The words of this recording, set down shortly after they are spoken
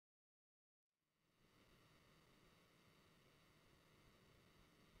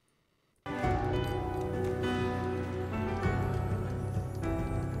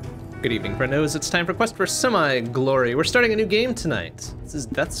Good evening, friendos. It's time for Quest for Semi-Glory. We're starting a new game tonight. This is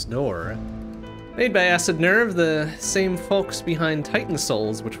Death's Door. Made by Acid Nerve, the same folks behind Titan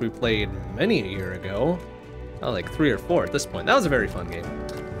Souls, which we played many a year ago. Oh, like 3 or 4 at this point. That was a very fun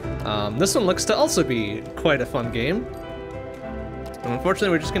game. This one looks to also be quite a fun game. And unfortunately,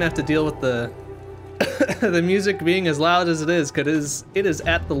 we're just gonna have to deal with the the music being as loud as it is, because it is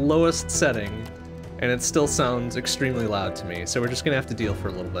at the lowest setting, and it still sounds extremely loud to me. So we're just gonna have to deal for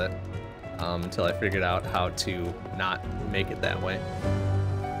a little bit until I figured out how to not make it that way.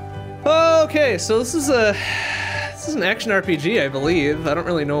 Okay, so this is an action RPG, I believe. I don't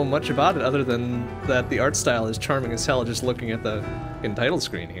really know much about it other than that the art style is charming as hell just looking at the title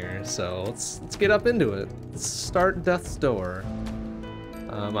screen here. So let's get up into it. Let's start Death's Door.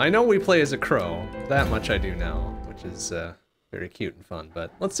 I know we play as a crow. That much I do know, which is very cute and fun.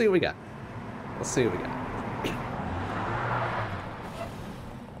 But let's see what we got. Let's see what we got.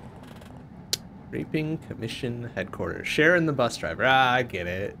 Reaping Commission Headquarters. Sharon the bus driver. Ah, I get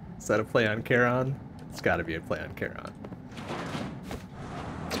it. Is that a play on Charon? It's gotta be a play on Charon.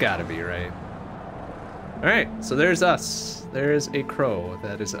 It's gotta be, right? Alright, so there's us. There's a crow.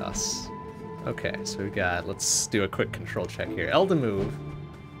 That is us. Okay, so we got, let's do a quick control check here. L to move.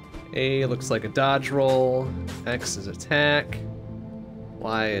 A looks like a dodge roll. X is attack.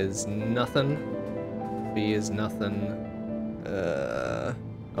 Y is nothing. B is nothing.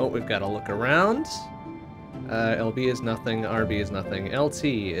 Oh, we've got to look around. LB is nothing, RB is nothing. LT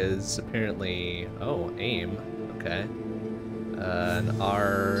is apparently, oh, aim, okay. And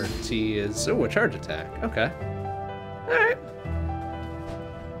RT is, oh, a charge attack, okay. All right.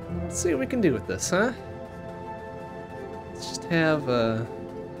 Let's see what we can do with this, huh? Let's just have a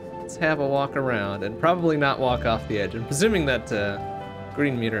walk around and probably not walk off the edge. I'm presuming that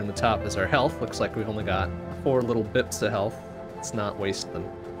green meter in the top is our health. Looks like we've only got 4 little bips of health. Let's not waste them.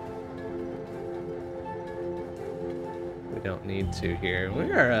 We don't need to here.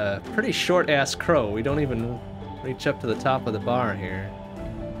 We are a pretty short-ass crow. We don't even reach up to the top of the bar here.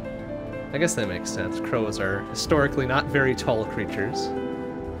 I guess that makes sense. Crows are historically not very tall creatures.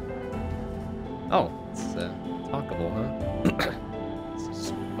 Oh, it's talkable, huh?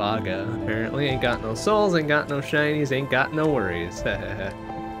 Vaga, apparently. Ain't got no souls, ain't got no shinies, ain't got no worries.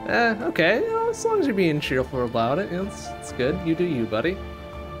 Okay, you know, as long as you're being cheerful about it, you know, it's good. You do you, buddy.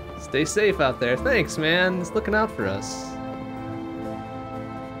 Stay safe out there. Thanks, man. He's looking out for us.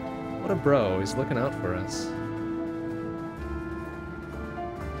 What a bro. He's looking out for us.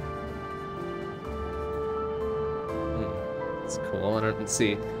 That's cool. I don't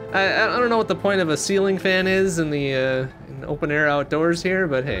see. I don't know what the point of a ceiling fan is in the in open air outdoors here,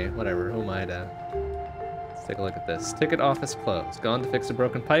 but hey, whatever. Who am I to? Let's take a look at this. Ticket office closed. Gone to fix a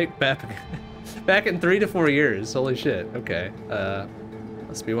broken pipe. Back in 3 to 4 years. Holy shit. Okay.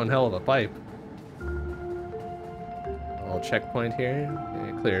 Must be one hell of a pipe. A little checkpoint here.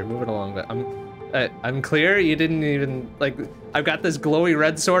 Okay, clear. Move it along. But I'm clear. You didn't even like. I've got this glowy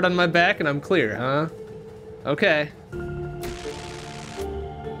red sword on my back, and I'm clear, huh? Okay.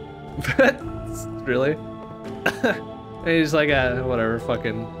 Really? He's like a whatever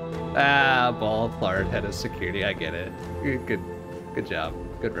fucking bald plard head of security. I get it. Good job.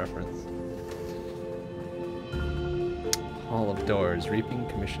 Good reference. Hall of Doors, Reaping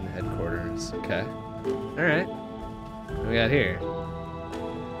Commission Headquarters. Okay. All right. What we got here?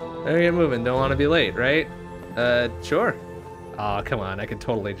 Better get moving. Don't want to be late, right? Sure. Oh, come on. I could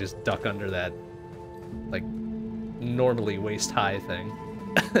totally just duck under that, like, normally waist-high thing.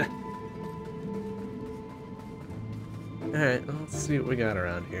 Alright, let's see what we got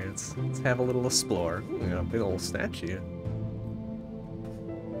around here. Let's have a little explore. We got a big old statue.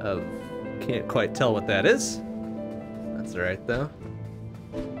 Can't quite tell what that is. That's alright, though.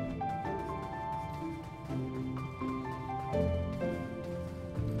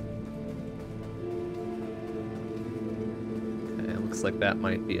 Okay, looks like that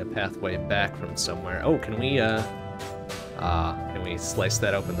might be a pathway back from somewhere. Oh, can we slice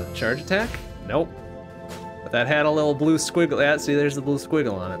that open with a charge attack? Nope. But that had a little blue squiggle. Yeah, see, there's the blue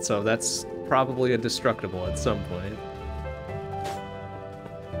squiggle on it, so that's probably a destructible at some point.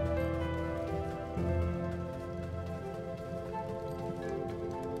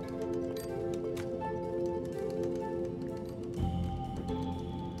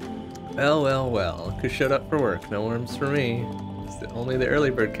 Well. Could shut up for work. No worms for me. Only the early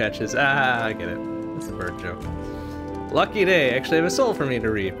bird catches. Ah, I get it. That's a bird joke. Lucky day. Actually, I have a soul for me to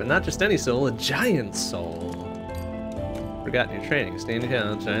reap, and not just any soul, a giant soul. Forgotten your training. Stay in your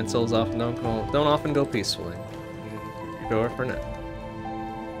town. Giant souls often don't often go peacefully. Your door for now.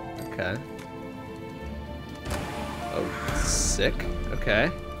 Okay. Oh, sick.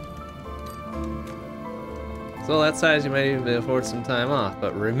 Okay. So that size, you might even be afford some time off,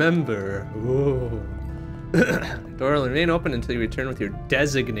 but remember, ooh. Door will remain open until you return with your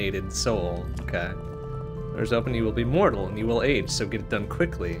designated soul. Okay. Doors open, you will be mortal, and you will age, so get it done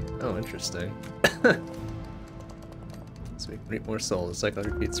quickly. Oh, interesting. So we can reap more souls. The cycle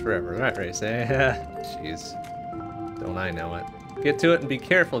repeats forever. Rat race, eh? Jeez. Don't I know it. Get to it and be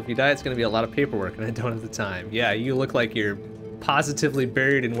careful. If you die, it's going to be a lot of paperwork, and I don't have the time. Yeah, you look like you're positively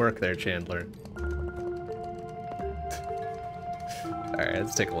buried in work there, Chandler. Alright,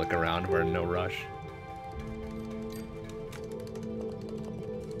 let's take a look around. We're in no rush.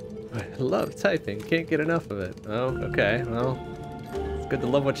 I love typing. Can't get enough of it. Oh, okay. Well, it's good to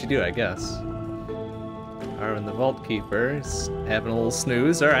love what you do, I guess. Arwen the Vault Keeper is having a little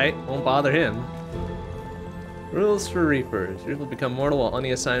snooze. Alright, won't bother him. Rules for Reapers. Reapers will become mortal while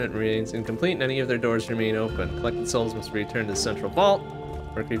any assignment remains incomplete and any of their doors remain open. Collected souls must be returned to the central vault.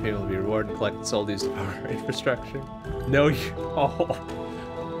 Work reaping will be rewarded and collected souls used to power infrastructure. No, you.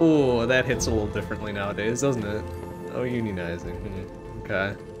 Oh, that hits a little differently nowadays, doesn't it? Oh, unionizing.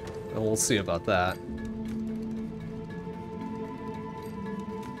 Okay. Well, we'll see about that.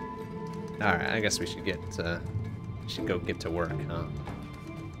 Alright, I guess we should go get to work, huh?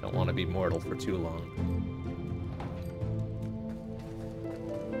 Don't want to be mortal for too long.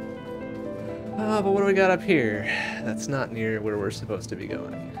 Oh, but what do we got up here? That's not near where we're supposed to be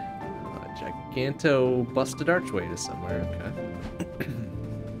going. A giganto busted archway to somewhere, okay.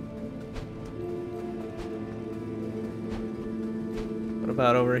 What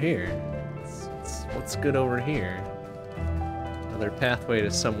about over here? What's good over here? Another pathway to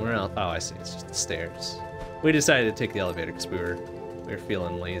somewhere else. Oh, I see. It's just the stairs. We decided to take the elevator because we were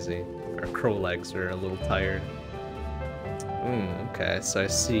feeling lazy. Our crow legs are a little tired. Okay, so I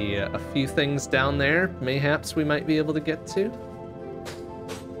see a few things down there. Mayhaps we might be able to get to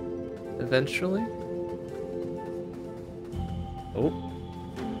eventually. Oh,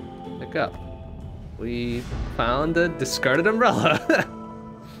 pick up. We found a discarded umbrella.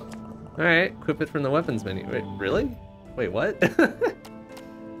 All right, equip it from the weapons menu. Wait, really? Wait, what?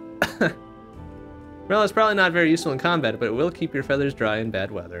 Umbrella is probably not very useful in combat, but it will keep your feathers dry in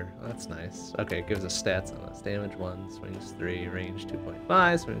bad weather. Oh, that's nice. Okay, it gives us stats on us. Damage 1, swings 3, range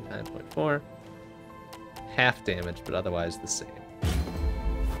 2.5, swing 9.4. Half damage, but otherwise the same.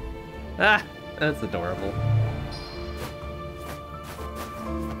 Ah, that's adorable.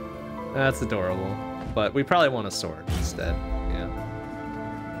 That's adorable. But we probably want a sword instead.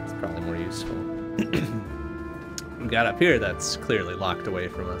 Yeah. It's probably more useful. We got up here that's clearly locked away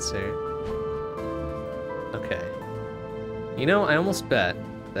from us here. Okay. You know, I almost bet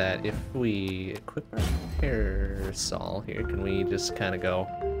that if we equip our parasol here, can we just kind of go,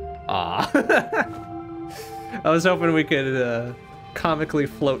 ah. I was hoping we could comically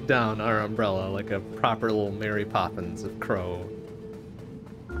float down our umbrella like a proper little Mary Poppins of Crow.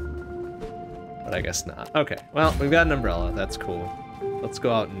 But I guess not. Okay, well, we've got an umbrella. That's cool. Let's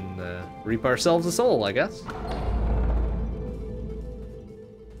go out and reap ourselves a soul, I guess.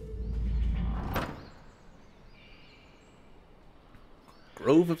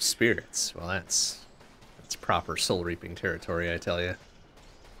 Grove of Spirits. Well, that's proper soul reaping territory, I tell you.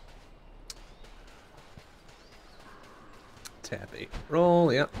 Tab 8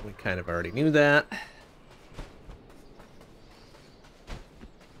 roll. Yep, we kind of already knew that.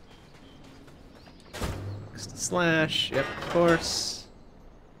 Next to slash. Yep, of course.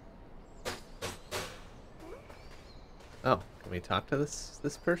 Oh, can we talk to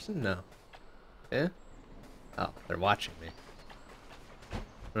this person? No. Yeah? Oh, they're watching me.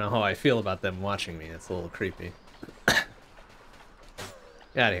 I don't know how I feel about them watching me. It's a little creepy. Get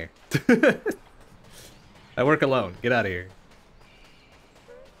out of here. I work alone. Get out of here.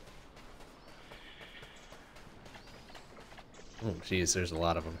 Oh, jeez, there's a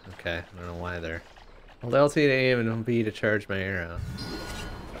lot of them. Okay, I don't know why they're... Hold LT to aim and B to charge my arrow.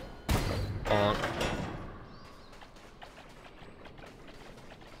 Bonk.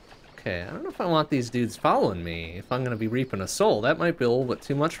 Okay, I don't know if I want these dudes following me. If I'm gonna be reaping a soul, that might be a little bit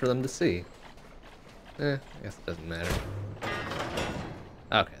too much for them to see. I guess it doesn't matter.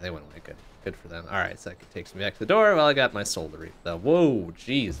 Okay, they went away. Good. Good for them. Alright, so that takes me back to the door. Well, I got my soul to reap, though. Whoa,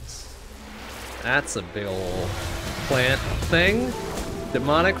 Jesus. That's a big ol' plant thing.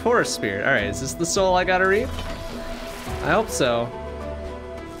 Demonic forest spirit. Alright, is this the soul I gotta reap? I hope so.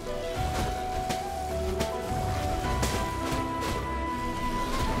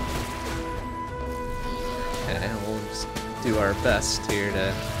 Do our best here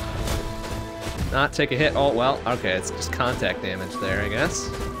to not take a hit. Oh, well, okay, it's just contact damage there, I guess.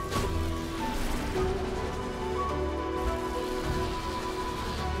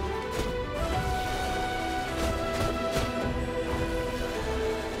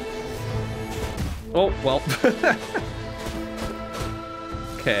 Oh, well.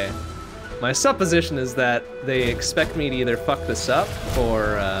 Okay. My supposition is that they expect me to either fuck this up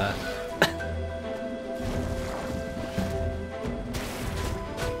or, I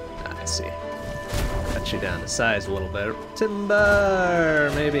see. Cut you down to size a little bit.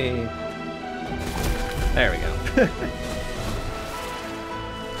 Timber, maybe. There we go.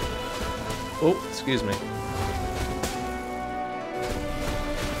 Oh, excuse me.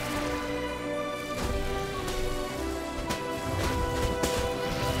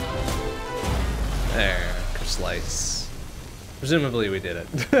 There, slice. Presumably we did it.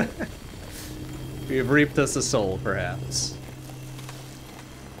 We have reaped us a soul, perhaps.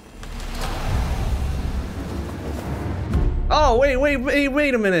 Oh, wait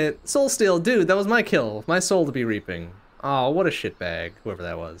a minute. Soul steal, dude, that was my kill. My soul to be reaping. Oh, what a shitbag, whoever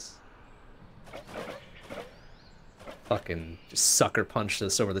that was. Fucking just sucker punched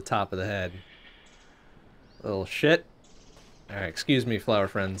us over the top of the head. Little shit. Alright, excuse me, flower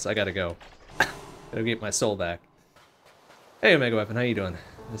friends, I gotta go. Gotta get my soul back. Hey, Omega Weapon, how you doing?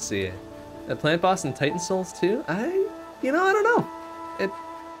 Let's see. The plant boss in Titan Souls 2? You know, I don't know. It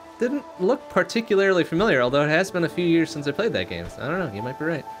didn't look particularly familiar, although it has been a few years since I played that game. So I don't know, you might be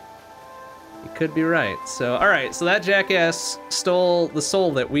right. You could be right. So, alright, so that jackass stole the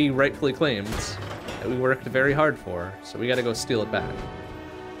soul that we rightfully claimed, that we worked very hard for, so we gotta go steal it back.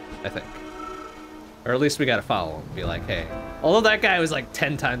 I think. Or at least we gotta follow him, be like, hey. Although that guy was like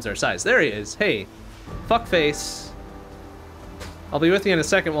 10 times our size. There he is, hey. Fuckface. I'll be with you in a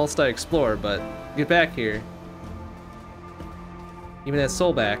second whilst I explore, but get back here. Give me that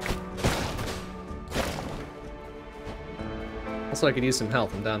soul back. Also, I could use some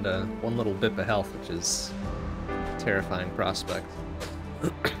health. I'm down to one little bit of health, which is a terrifying prospect.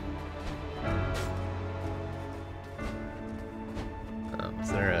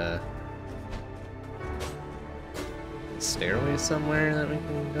 Is there a stairway somewhere that we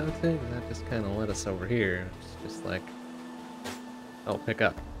can go to? That just kind of led us over here. It's just like... Oh, pick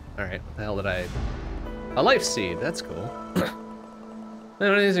up. Alright, what the hell did I... A life seed, that's cool.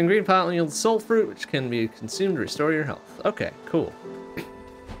 One of these in green pot will yield soul fruit, which can be consumed to restore your health. Okay, cool.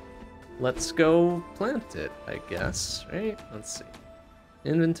 Let's go plant it, I guess, right? Let's see.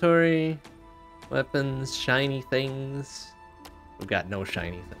 Inventory, weapons, shiny things. We've got no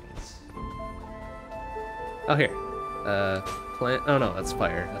shiny things. Oh, here. Plant, oh no, that's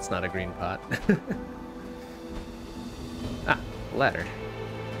fire. That's not a green pot. Ah, ladder.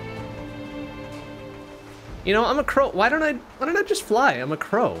 You know, I'm a crow. Why don't I just fly? I'm a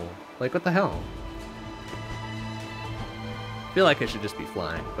crow. Like, what the hell? I feel like I should just be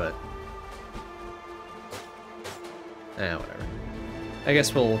flying, but... whatever. I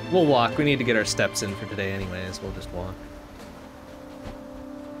guess we'll walk. We need to get our steps in for today anyways. We'll just walk.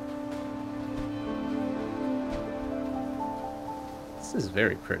 This is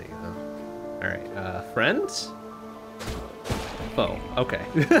very pretty, though. Alright, friend? Foe. Okay.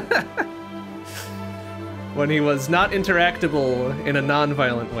 When he was not interactable in a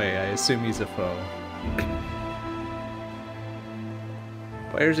non-violent way, I assume he's a foe.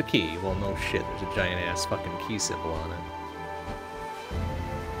 Where's a key? Well, no shit, there's a giant-ass fucking key symbol on it.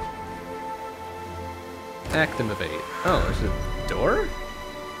 Activate. Oh, there's a door?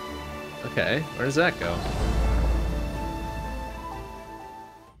 Okay, where does that go?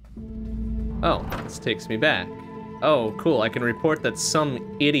 Oh, this takes me back. Oh, cool, I can report that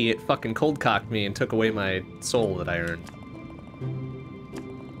some idiot fucking cold-cocked me and took away my soul that I earned.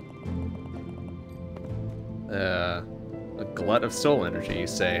 A glut of soul energy, you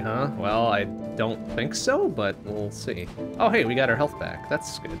say, huh? Well, I don't think so, but we'll see. Oh, hey, we got our health back.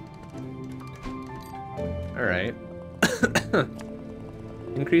 That's good. Alright.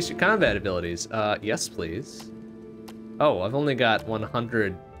 Increase your combat abilities. Yes, please. Oh, I've only got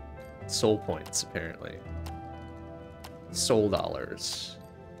 100 soul points, apparently. Soul dollars.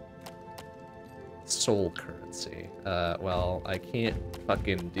 Soul currency. Well, I can't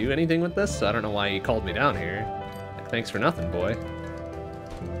fucking do anything with this, so I don't know why you called me down here. Like, thanks for nothing, boy.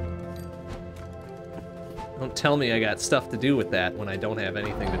 Don't tell me I got stuff to do with that when I don't have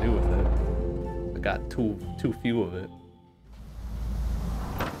anything to do with it. I got too few of it.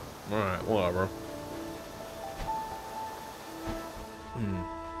 Alright, whatever.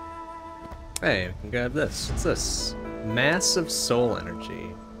 Hey, we can grab this. What's this? Massive soul energy.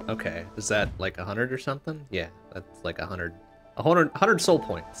 Okay, is that like 100 or something? Yeah, that's like 100 soul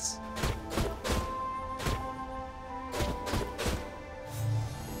points.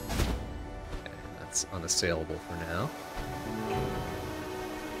 Okay, that's unassailable for now.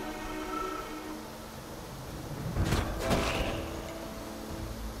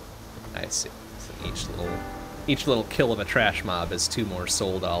 I see. So And each little kill of a trash mob is 2 more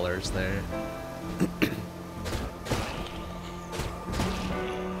soul dollars there.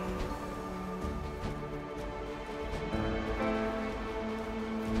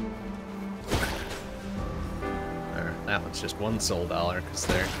 That one's just 1 soul dollar because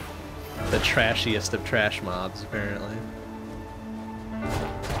they're the trashiest of trash mobs, apparently.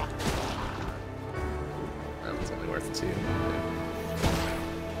 That one's only worth 2.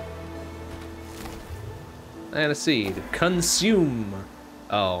 And a seed. Consume!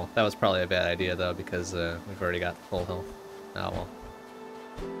 Oh, that was probably a bad idea, though, because we've already got full health. Oh,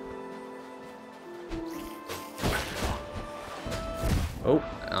 well.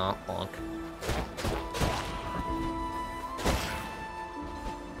 Oh, bonk.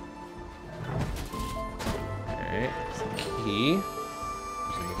 Alright, key.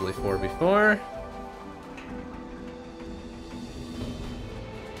 Presumably 4 before.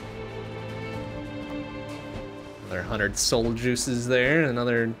 Another 100 soul juices there,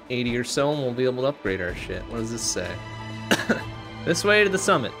 another 80 or so, and we'll be able to upgrade our shit. What does this say? This way to the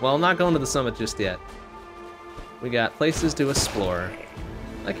summit. Well, I'm not going to the summit just yet. We got places to explore.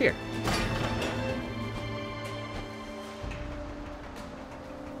 Like here.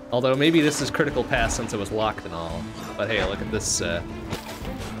 Although maybe this is critical pass since it was locked and all. But hey, look at this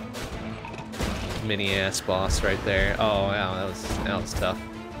mini-ass boss right there. Oh, wow, that was tough.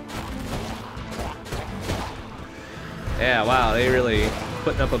 Yeah, wow, they really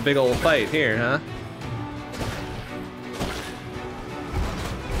putting up a big old fight here, huh?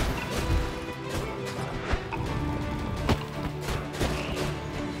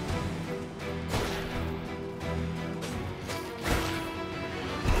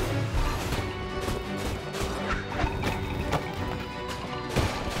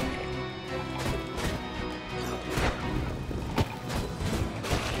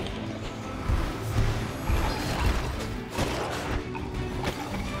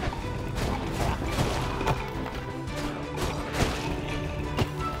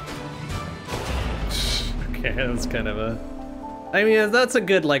 That's kind of a... I mean, that's a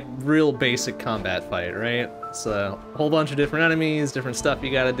good, like, real basic combat fight, right? It's a whole bunch of different enemies, different stuff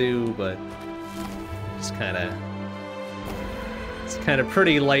you gotta do, but... just kinda... it's kind of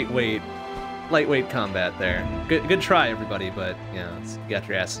pretty lightweight combat there. Good try, everybody, but, you know, you got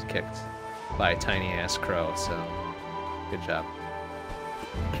your asses kicked by a tiny-ass crow, so... good job.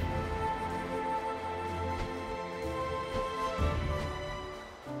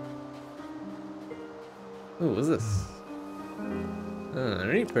 Ooh, what's this?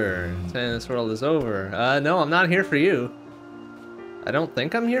 Reaper. Saying this world is over. No, I'm not here for you. I don't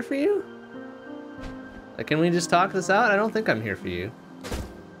think I'm here for you? Can we just talk this out? I don't think I'm here for you.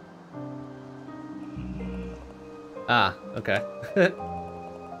 Ah, okay.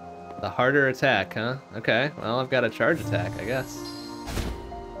 The harder attack, huh? Okay, well, I've got a charge attack, I guess.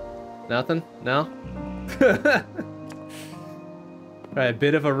 Nothing? No? Right, a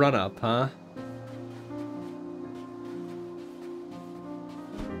bit of a run-up, huh?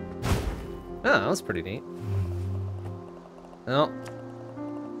 Oh, that was pretty neat. Well,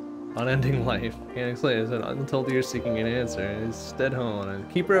 unending life. Can't explain it. Untold you're seeking an answer. It's Steadhone,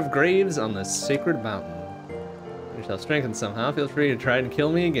 a keeper of graves on the sacred mountain. Yourself strengthened somehow. Feel free to try and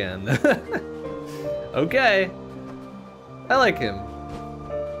kill me again. Okay. I like him.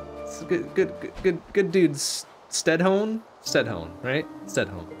 It's a good dude. Steadhone? Steadhone, right?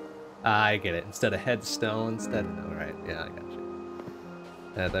 Steadhone. I get it. Instead of headstone, Steadhone. Right? Yeah, I got you.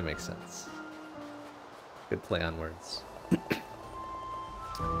 That makes sense. Good play on words.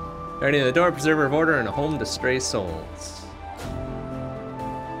 Guardian of the door, preserver of order, and a home to stray souls.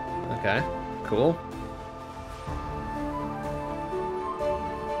 Okay, cool.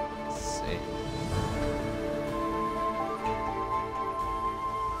 Let's see.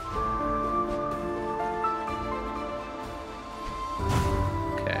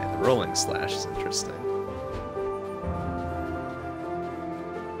 Okay, the rolling slash is interesting.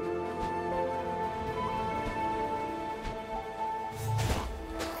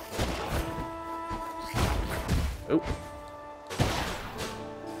 Oh.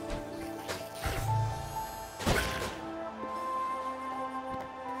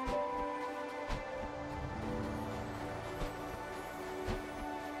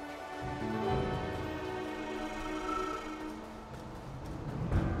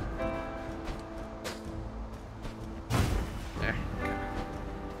 There.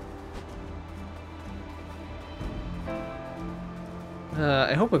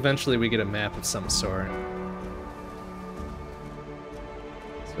 I hope eventually we get a map of some sort.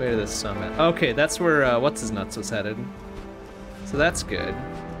 Way to the summit. Okay, that's where what's his nuts was headed. So that's good.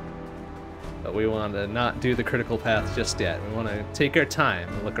 But we want to not do the critical path just yet. We want to take our time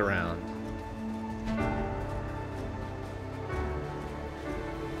and look around.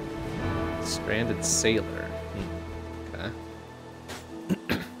 Stranded sailor. Okay.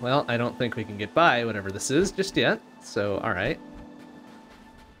 Well, I don't think we can get by whatever this is just yet, so alright.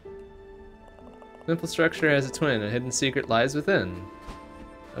 Simple structure has a twin. A hidden secret lies within.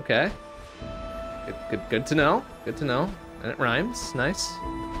 Okay. Good to know. Good to know. And it rhymes. Nice.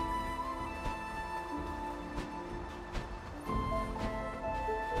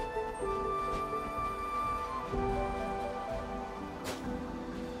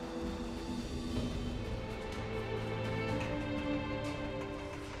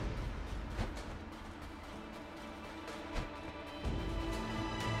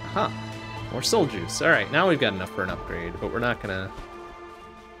 Huh. More soul juice. Alright, now we've got enough for an upgrade, but we're not gonna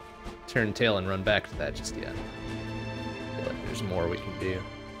turn tail and run back to that just yet. I feel like there's more we can do.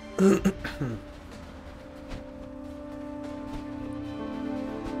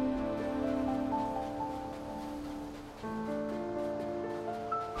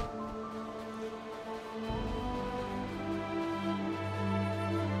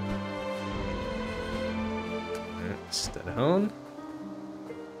 Stedhone.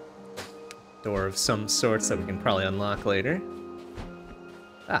 Door of some sorts that we can probably unlock later.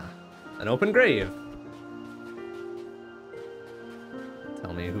 Ah, an open grave.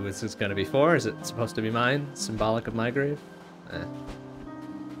 Tell me who this is gonna be for. Is it supposed to be mine? Symbolic of my grave?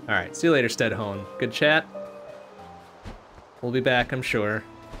 Alright, see you later, Stedhone. Good chat. We'll be back, I'm sure.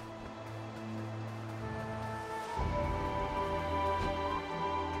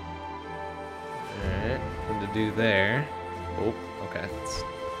 Alright, what to do there? Oh, okay. It's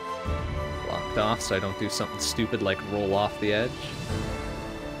blocked off so I don't do something stupid like roll off the edge.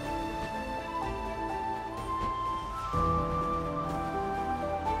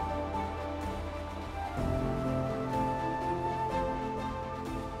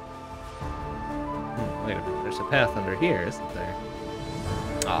 Wait a minute, there's a path under here, isn't there?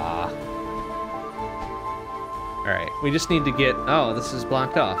 Ah. Alright, we just need to get... Oh, this is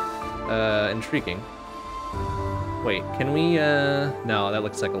blocked off. Intriguing. Wait, can we, No, that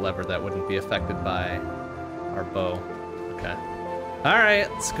looks like a lever that wouldn't be affected by our bow. Okay.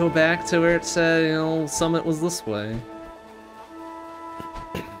 Alright, let's go back to where it said, you know, summit was this way.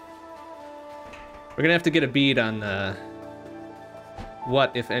 We're gonna have to get a bead on,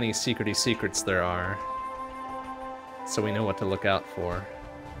 what, if any, secrety secrets there are. So we know what to look out for.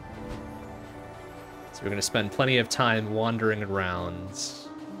 So we're gonna spend plenty of time wandering around,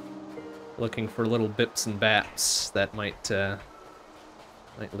 looking for little bips and baps that might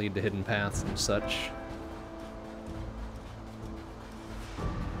lead to hidden paths and such.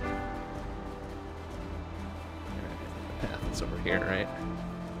 The path is over here, right?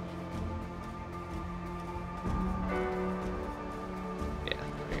 Yeah,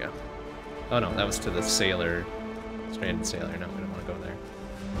 there we go. Oh no, that was to the sailor, stranded sailor. No, we don't want to go there.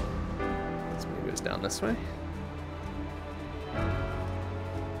 Let's move us down this way.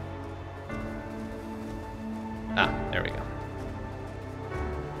 Ah, there we go.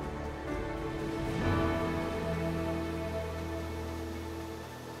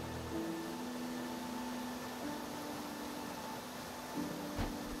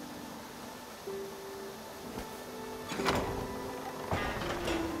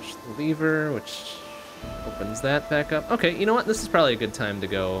 Push the lever, which opens that back up. Okay, you know what? This is probably a good time to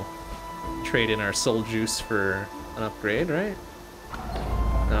go trade in our soul juice for an upgrade, right?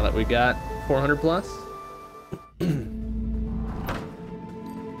 Now that we got 400 plus.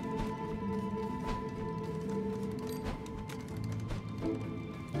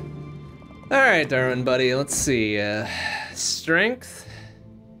 Alright, Darwin, buddy, let's see. Strength.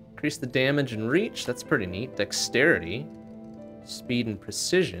 Increase the damage and reach. That's pretty neat. Dexterity. Speed and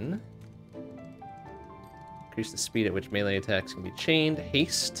precision. Increase the speed at which melee attacks can be chained.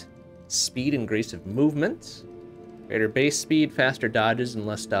 Haste. Speed and grace of movement. Greater base speed, faster dodges, and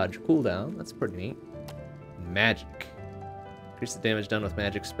less dodge cooldown. That's pretty neat. Magic. Increase the damage done with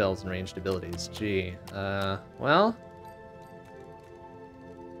magic spells and ranged abilities. Gee. Well...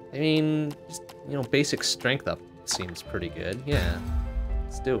 I mean, just, you know, basic strength up seems pretty good. Yeah,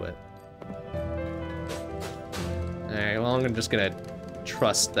 let's do it. Alright, well, I'm just gonna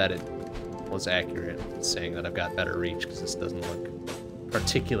trust that it was accurate, saying that I've got better reach, because this doesn't look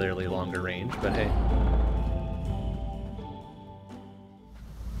particularly longer range, but hey.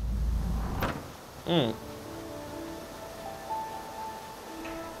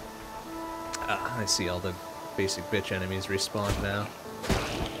 Ah, I see all the basic bitch enemies respawn now.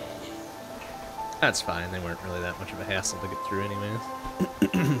 That's fine, they weren't really that much of a hassle to get through anyways.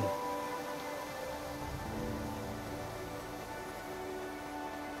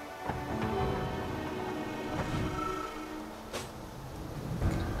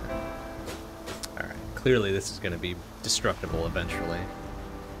 clearly this is going to be destructible eventually.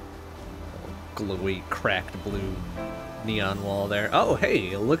 Glowy, cracked blue neon wall there. Oh,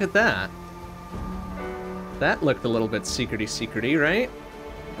 hey, look at that. That looked a little bit secrety, right?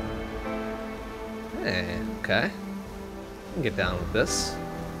 Hey, okay. I can get down with this.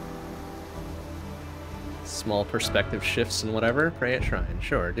 Small perspective shifts and whatever. Pray at shrine.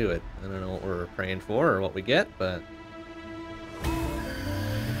 Sure, do it. I don't know what we're praying for or what we get, but...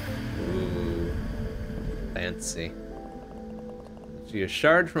 Ooh. Fancy. So you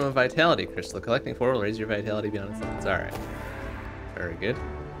shard from a vitality crystal. Collecting 4 will raise your vitality beyond its limits. Alright. Very good.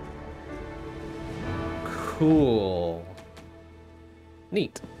 Cool.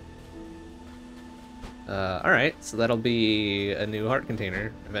 Neat. Alright, so that'll be a new heart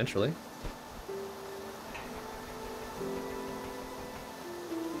container eventually.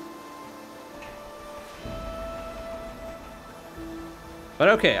 But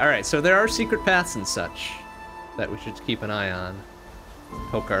okay, alright, so there are secret paths and such that we should keep an eye on.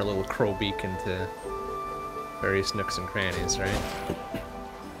 Poke our little crow beak into various nooks and crannies, right?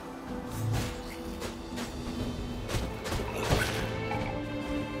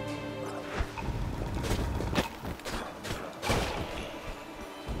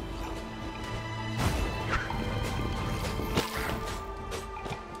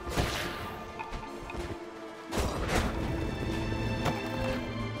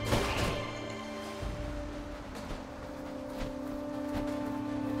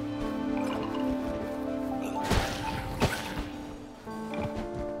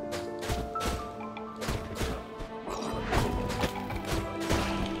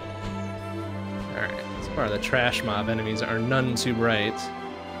 The trash mob enemies are none too bright,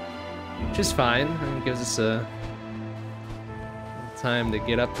 which is fine. It gives us a time to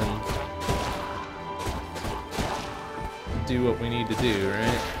get up and do what we need to do,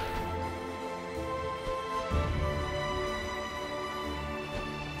 right?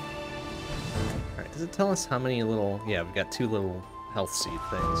 Alright, does it tell us how many little... Yeah, we've got 2 little health seed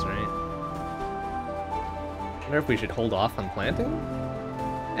things, right? I wonder if we should hold off on planting?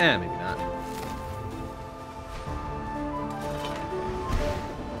 Eh, maybe not.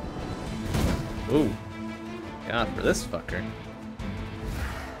 Ooh. God, for this fucker.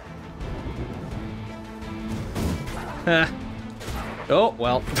 Ha. Oh,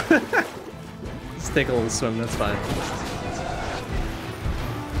 well. Let's take a little swim, that's fine.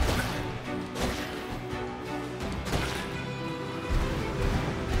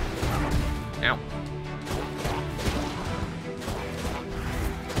 Ow.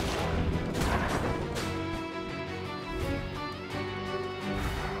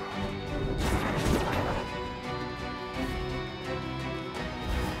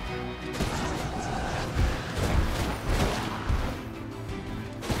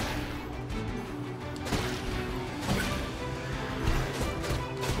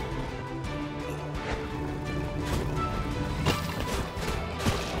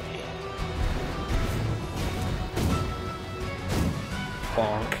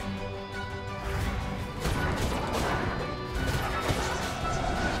 Bonk.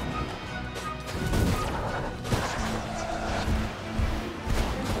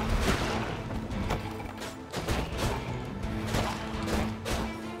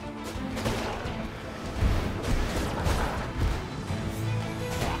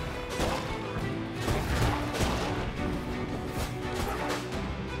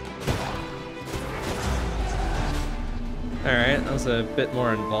 Alright, that was a bit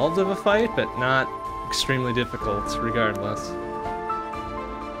more involved of a fight, but not extremely difficult, regardless.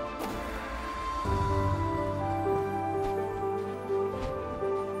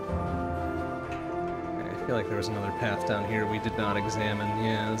 Okay, I feel like there was another path down here we did not examine.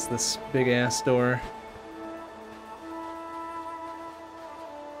 Yeah, it's this big-ass door.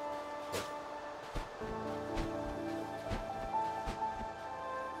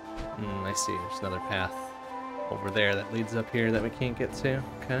 I see, there's another path over there that leads up here that we can't get to.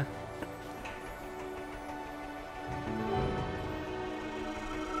 Okay.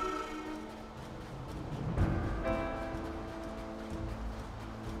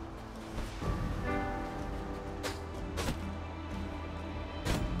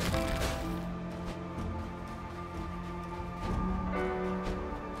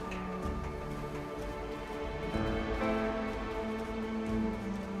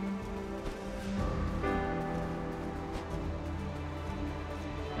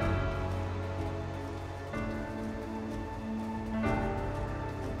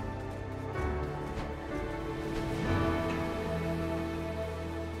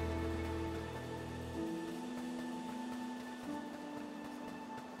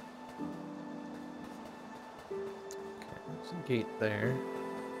 Gate there.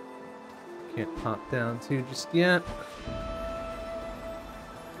 Can't pop down to just yet.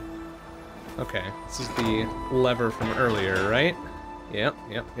 Okay, this is the lever from earlier, right? Yep.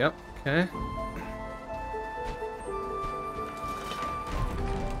 Okay.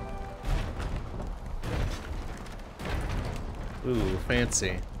 Ooh,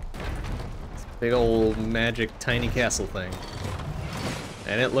 fancy. This big old magic tiny castle thing.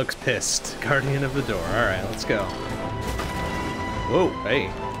 And it looks pissed. Guardian of the door. Alright, let's go. Whoa, hey.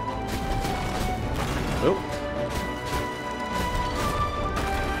 Whoa.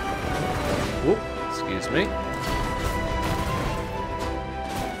 Whoop, excuse me.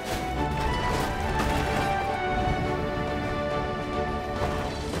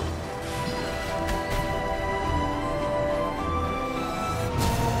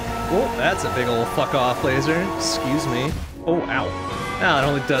 Oh, that's a big old fuck off laser. Excuse me. Oh, ow. Ah, it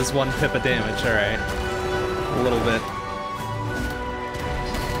only does 1 pip of damage, alright. A little bit.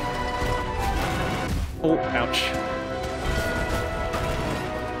 Oh, ouch.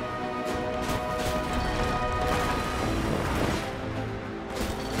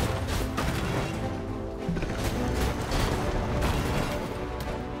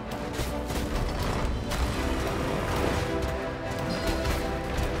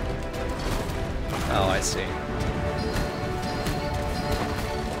 Oh, I see.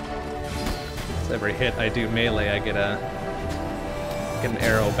 So every hit I do melee, I get an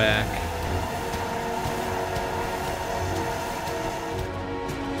arrow back.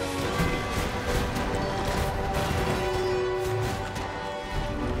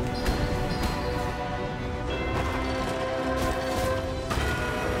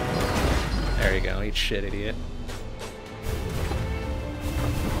 There you go, eat shit, idiot.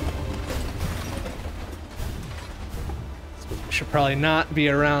 Should probably not be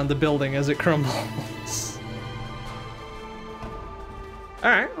around the building as it crumbles.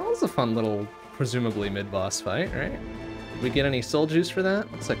 Alright, well, that was a fun little, presumably mid-boss fight, right? Did we get any soul juice for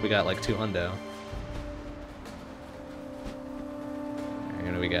that? Looks like we got like 2 hundo.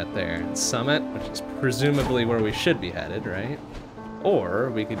 What do we got there? Summit, which is presumably where we should be headed, right? Or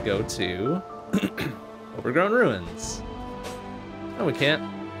we could go to Overgrown Ruins. No, we can't.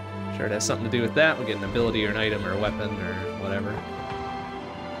 Sure, it has something to do with that. We get an ability or an item or a weapon or whatever.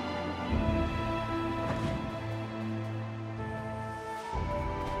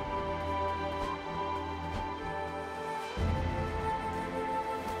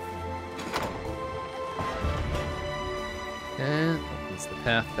 And opens the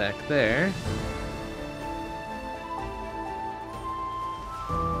path back there.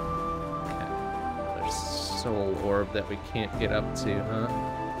 Okay. There's a soul orb that we can't get up to, huh?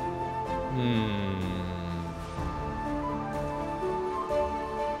 Yeah.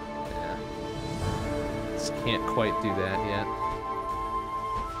 Just can't quite do that yet.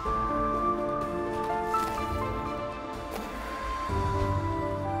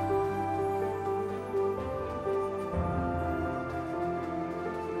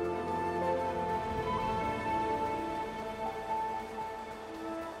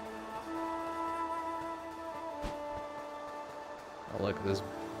 Oh, look at this.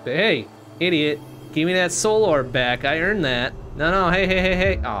 Hey! Idiot, give me that soul orb back. I earned that. No,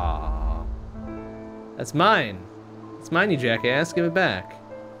 hey. Aww. That's mine. It's mine, you jackass. Give it back.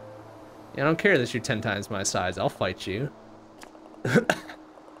 Yeah, I don't care that you're 10 times my size. I'll fight you.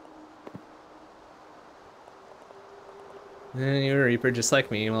 You're a Reaper just like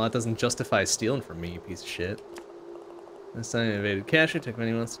me. Well, that doesn't justify stealing from me, you piece of shit. This time invaded Casher. Took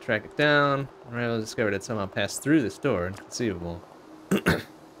many months to track it down. Rival discovered it somehow passed through this door. Inconceivable.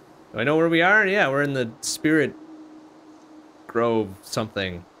 Do I know where we are? Yeah, we're in the Spirit Grove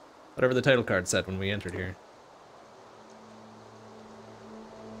something. Whatever the title card said when we entered here.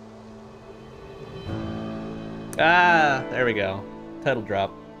 Ah, there we go. Title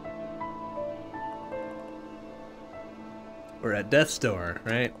drop. We're at Death's Door,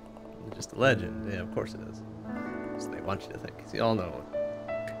 right? Just a legend. Yeah, of course it is. So they want you to think, because you all know.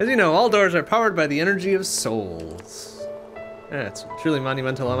 As you know, all doors are powered by the energy of souls. Yeah, it's a truly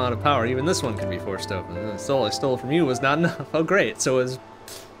monumental amount of power. Even this one can be forced open. The soul I stole from you was not enough. Oh, great. So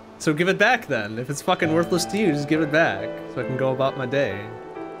give it back then. If it's fucking worthless to you, just give it back so I can go about my day.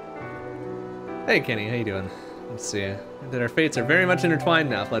 Hey, Kenny, how you doing? Let's see. That our fates are very much intertwined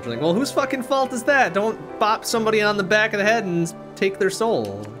now, Fletcherling. Well, whose fucking fault is that? Don't bop somebody on the back of the head and take their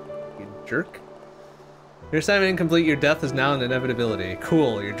soul, you jerk. Your assignment incomplete. Your death is now an inevitability.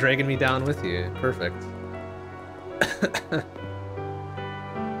 Cool. You're dragging me down with you. Perfect.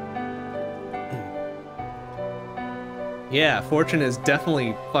 Yeah, fortune is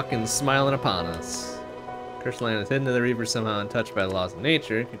definitely fucking smiling upon us. Cursed land is hidden to the Reapers somehow untouched by the laws of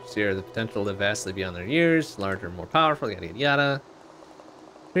nature. Creatures here have the potential to live vastly beyond their years, larger and more powerful, yada yada yada.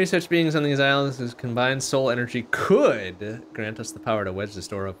 Three such beings on these islands whose combined soul energy could grant us the power to wedge this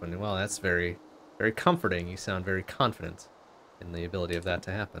door open. Well, that's very, very comforting. You sound very confident in the ability of that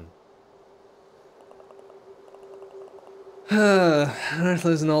to happen. North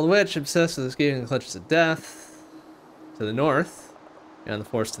lives an old witch, obsessed with escaping the clutches of death. To the north, and the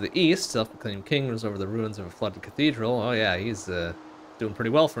forest to the east, self-proclaimed king rules over the ruins of a flooded cathedral. Oh yeah, he's doing pretty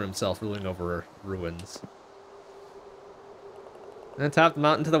well for himself, ruling over ruins. And atop the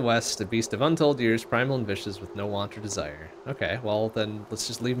mountain to the west, a beast of untold years, primal and vicious, with no want or desire. Okay, well then, let's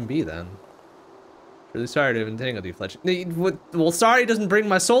just leave him be then. Really sorry to have entangled you, Fletch. Well, sorry doesn't bring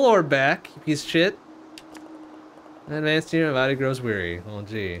my soul orb back, you piece of shit. Advanced year, my body grows weary. Oh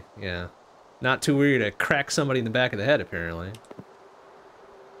gee, yeah. Not too weary to crack somebody in the back of the head, apparently.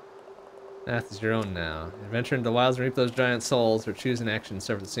 Path is your own now. Adventure into the wilds and reap those giant souls, or choose an action and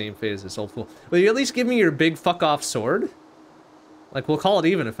suffer the same fate as this old fool. Will you at least give me your big fuck-off sword? Like, we'll call it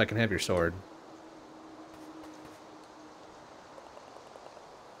even if I can have your sword.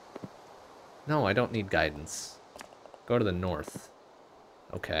 No, I don't need guidance. Go to the north.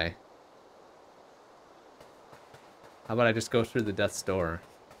 Okay. How about I just go through the death's door?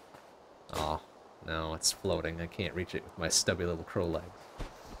 Oh, no, it's floating. I can't reach it with my stubby little crow legs.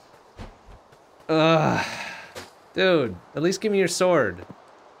 Ugh. Dude, at least give me your sword.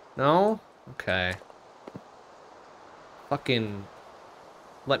 No? Okay. Fucking...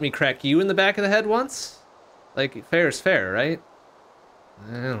 let me crack you in the back of the head once? Like, fair is fair, right?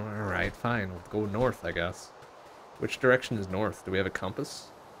 Alright, fine. We'll go north, I guess. Which direction is north? Do we have a compass?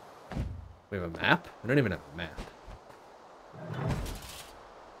 We have a map? We don't even have a map.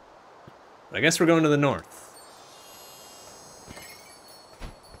 I guess we're going to the north.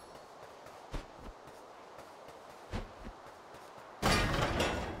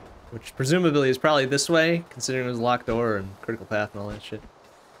 Which presumably is probably this way, considering there's a locked door and critical path and all that shit.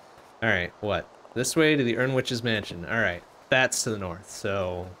 Alright, what? This way to the Urnwitch's mansion. Alright, that's to the north.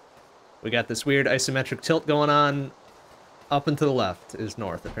 So we got this weird isometric tilt going on. Up and to the left is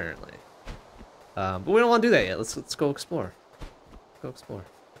north, apparently. But we don't want to do that yet. Let's go explore. Go explore.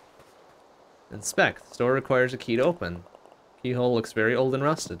 Inspect. The door requires a key to open. Keyhole looks very old and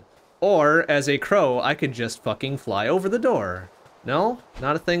rusted. Or, as a crow, I could just fucking fly over the door. No?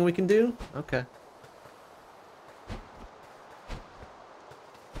 Not a thing we can do? Okay.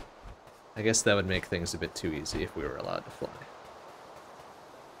 I guess that would make things a bit too easy if we were allowed to fly.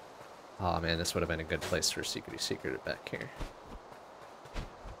 Oh man, this would have been a good place for a secrety secret back here.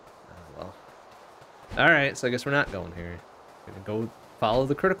 Oh well. Alright, so I guess we're not going here. We're gonna go follow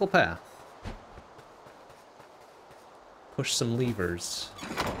the critical path. Push some levers.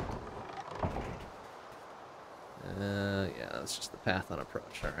 Yeah, that's just the path on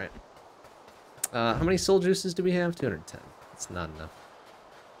approach, alright. How many soul juices do we have? 210. It's not enough.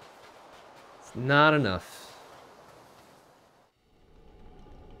 It's not enough.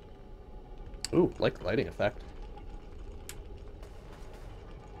 Ooh, like the lighting effect.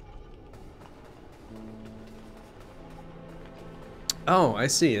 Oh, I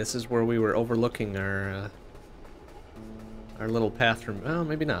see. This is where we were overlooking our little path from... Oh,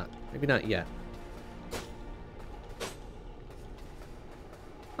 maybe not. Maybe not yet.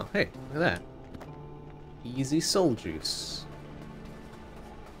 Oh, hey, look at that. Easy soul juice.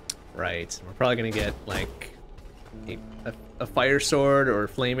 Right. We're probably gonna get, like, a fire sword or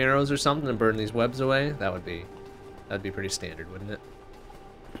flame arrows or something to burn these webs away. That'd be pretty standard, wouldn't it?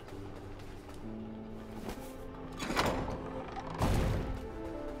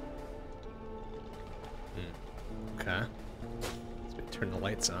 Okay. Let's turn the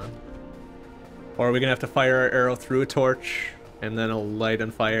lights on. Or are we gonna have to fire our arrow through a torch and then it'll light on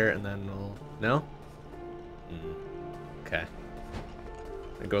fire and then we'll... No? Okay.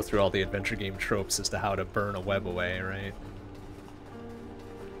 I go through all the adventure game tropes as to how to burn a web away, right?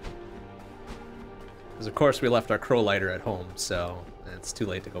 Because of course we left our crow lighter at home, so it's too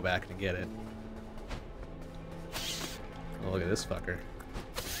late to go back and get it. Oh, look at this fucker.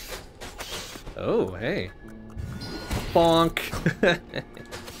 Oh, hey. Bonk!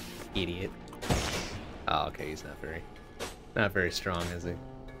 Idiot. Oh, okay, he's not very strong, is he?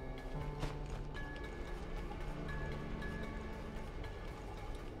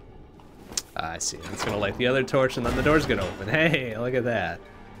 I see. It's gonna light the other torch and then the door's gonna open. Hey, look at that.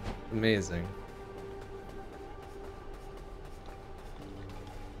 Amazing.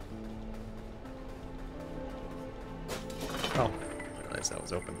 Oh, I realized that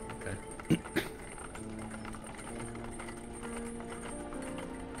was open. Okay.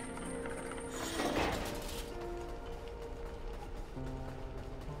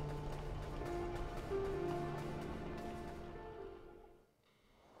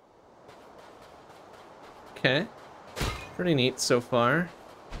 Okay. Pretty neat so far.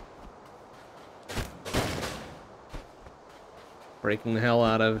 Breaking the hell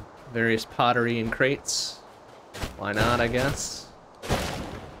out of various pottery and crates. Why not, I guess?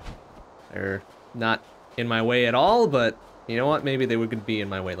 They're not in my way at all, but you know what? Maybe they would be in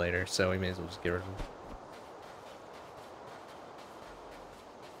my way later, so we may as well just get rid of them.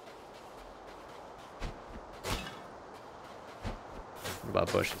 What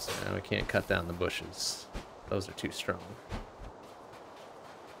about bushes? No, we can't cut down the bushes. Those are too strong.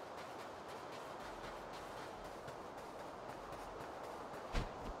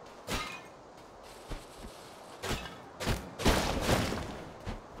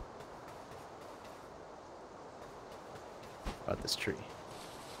 About this tree.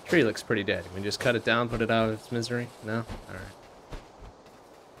 Tree looks pretty dead. Can we just cut it down, put it out of its misery? No? Alright.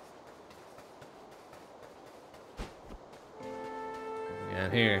 Yeah,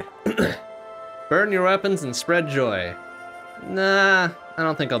 here. Burn your weapons and spread joy. Nah, I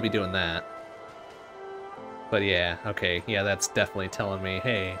don't think I'll be doing that. But yeah, okay. Yeah, that's definitely telling me,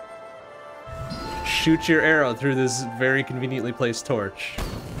 hey, shoot your arrow through this very conveniently placed torch.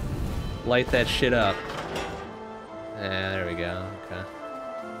 Light that shit up. Yeah, there we go. Okay.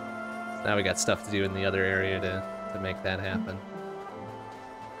 So now we got stuff to do in the other area to make that happen.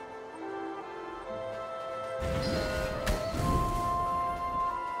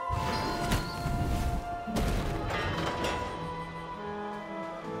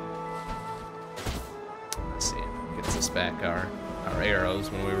 Let's see. Gets us back our arrows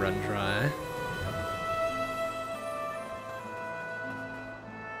when we run dry.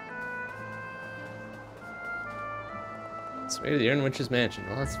 Way to the Ironwitch's mansion.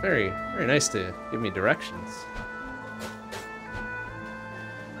 Well, that's very, very nice to give me directions.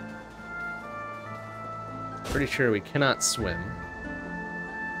 Pretty sure we cannot swim.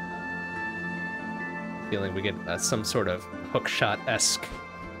 Feeling we get some sort of hookshot-esque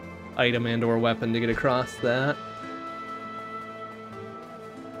item and/or weapon to get across that.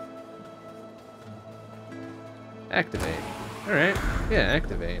 Activate. All right. Yeah,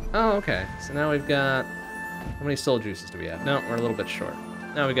 activate. Oh, okay. So now we've got. How many soul juices do we have? No, we're a little bit short.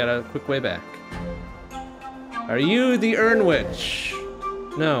 Now we got a quick way back. Are you the Ironwitch?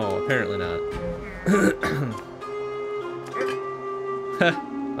 No, apparently not.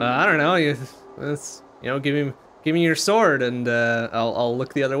 I don't know. You know, give me your sword, and I'll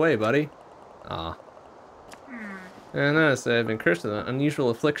look the other way, buddy. Aw. I noticed I've been cursed with an unusual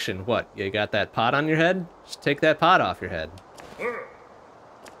affliction. What? You got that pot on your head? Just take that pot off your head.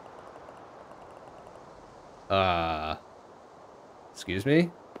 Excuse me?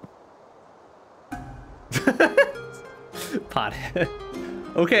 Pothead.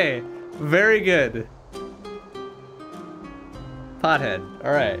 Okay, very good. Pothead,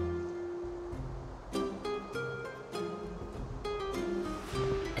 alright.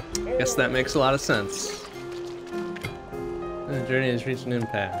 Guess that makes a lot of sense. The journey has reached an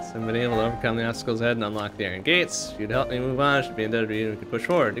impasse. I've been able to overcome the obstacles ahead and unlock the iron gates. If you'd help me move on, I should be indebted to you and we could push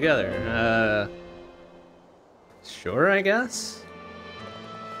forward together. Sure, I guess?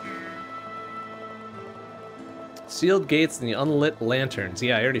 Sealed gates and the unlit lanterns.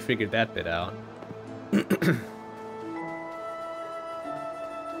 Yeah, I already figured that bit out.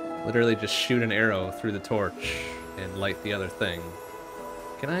 Literally just shoot an arrow through the torch and light the other thing.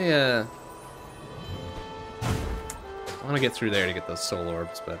 Can I want to get through there to get those soul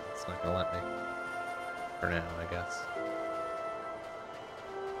orbs, but it's not gonna let me. For now, I guess.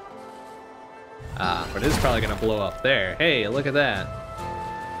 Ah, but it is probably gonna blow up there. Hey, look at that.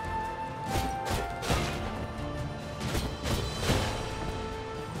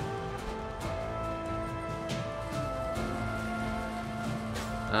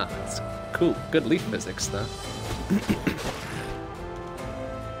 Ah, that's cool. Good leaf physics, though.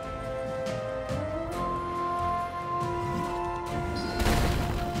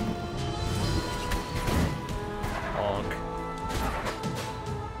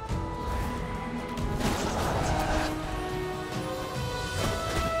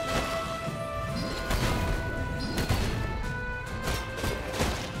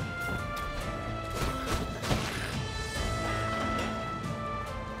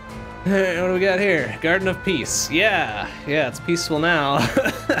 What do we got here? Garden of Peace. Yeah, it's peaceful now.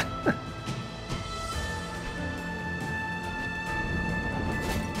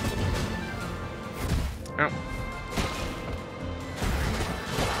 Ow.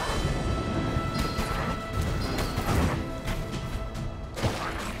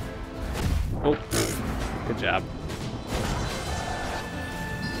 Oh, good job.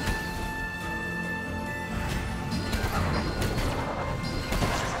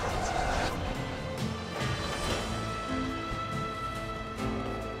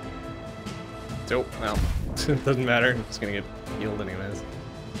 Oh, well, it doesn't matter. I'm just gonna get healed anyways.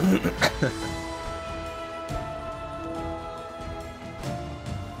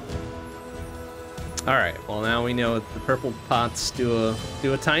 All right. Well, now we know the purple pots do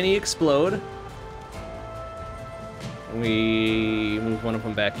a tiny explode. We move one of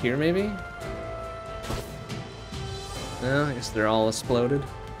them back here, maybe. No, I guess they're all exploded.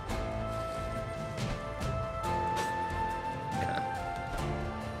 Yeah.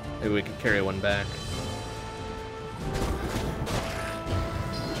 Maybe we could carry one back.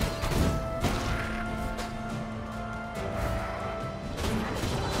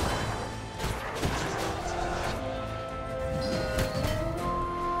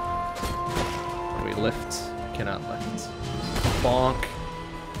 Lift. Cannot lift. Bonk.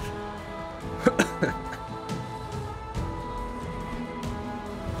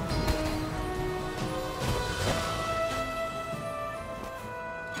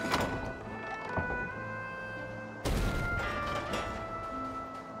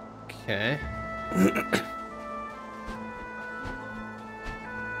 Okay.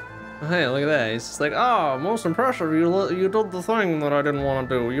 Hey, look at that. He's just like, oh, most impressive. You did the thing that I didn't want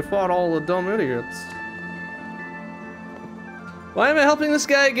to do. You fought all the dumb idiots. Why am I helping this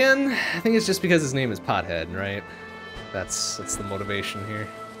guy again? I think it's just because his name is Pothead, right? That's the motivation here.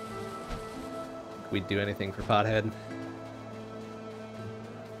 We'd do anything for Pothead.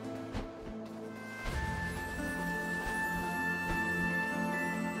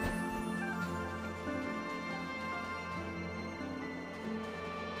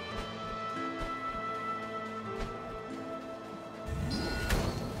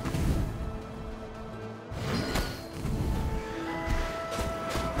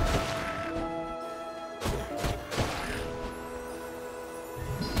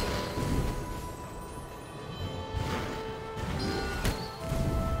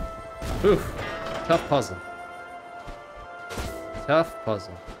 Oof. Tough puzzle. Tough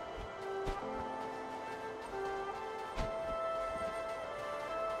puzzle.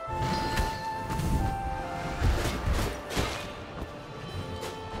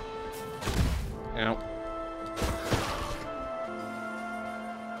 Ow.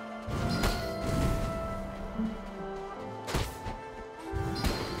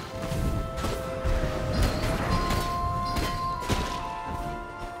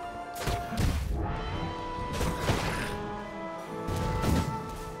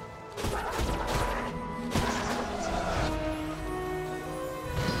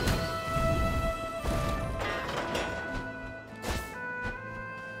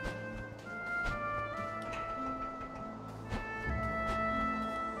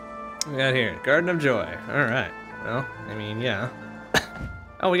 We got here, Garden of Joy. All right. Well, I mean, yeah.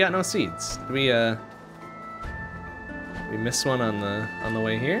 Oh, we got no seeds. Did we miss one on the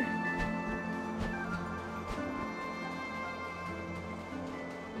way here?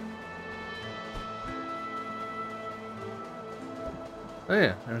 Oh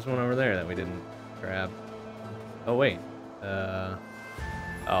yeah, there's one over there that we didn't grab. Oh wait. Oh,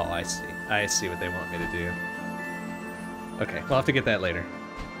 I see. I see what they want me to do. Okay, we'll have to get that later.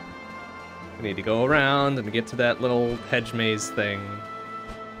 We need to go around and get to that little hedge maze thing.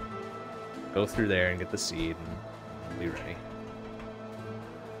 Go through there and get the seed and be ready.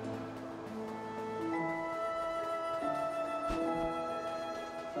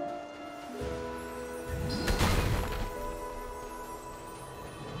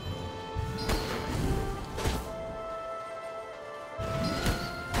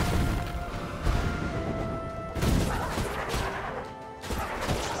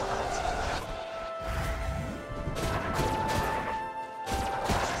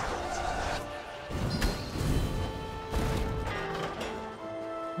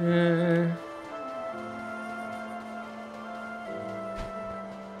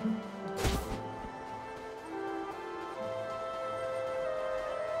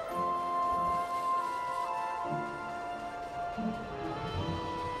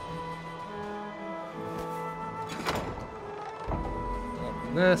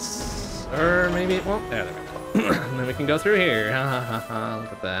 This, or maybe it won't. There we go. And then we can go through here. Ha ha ha ha.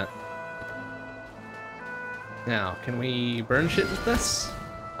 Look at that. Now, can we burn shit with this?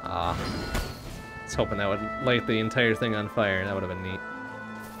 Ah. I was hoping that would light the entire thing on fire. That would have been neat.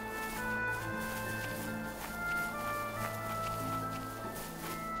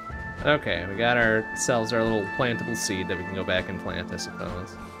 Okay, we got ourselves our little plantable seed that we can go back and plant, I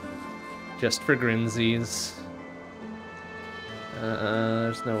suppose. Just for grinsies.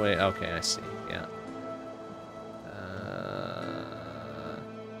 There's no way. Okay, I see. Yeah.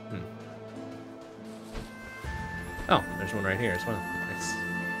 Oh, there's one right here as well. Nice.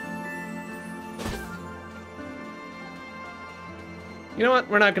 You know what?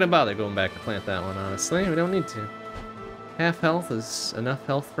 We're not gonna bother going back to plant that one, honestly. We don't need to. Half health is enough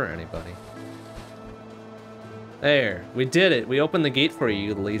health for anybody. There, we did it. We opened the gate for you,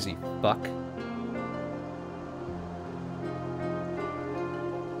 you lazy fuck.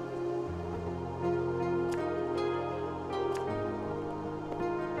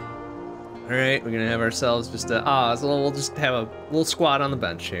 All right, we're gonna have ourselves just a so we'll just have a little squad on the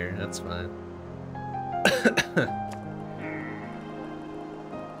bench here. That's fine.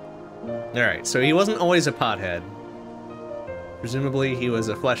 All right, so he wasn't always a pothead. Presumably, he was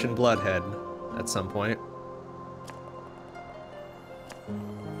a flesh and blood head at some point.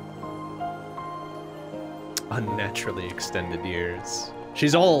 Unnaturally extended years.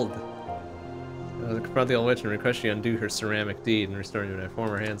 She's old. Confront the old witch and request she undo her ceramic deed and restore you to her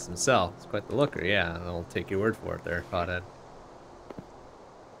former handsome self. It's quite the looker, yeah. I'll take your word for it there, pothead.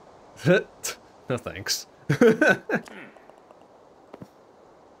 No thanks.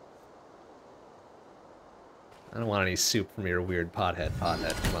 I don't want any soup from your weird pothead.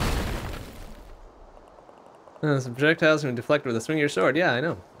 Come on. Some projectiles can deflect with a swing of your sword. Yeah, I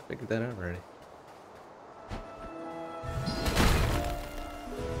know. I figured that out already.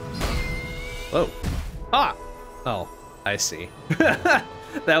 Whoa. Ah! Oh, I see.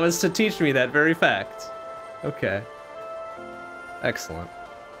 That was to teach me that very fact. Okay. Excellent.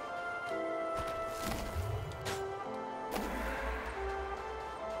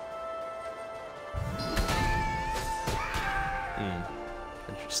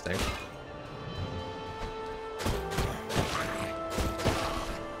 Interesting.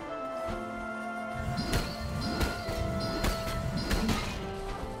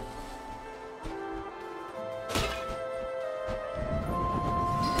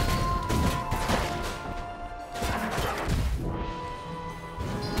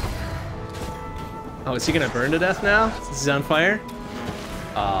 Oh, is he gonna burn to death now? Since he's on fire?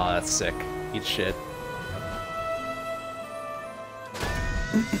 Oh, that's sick. Eat shit.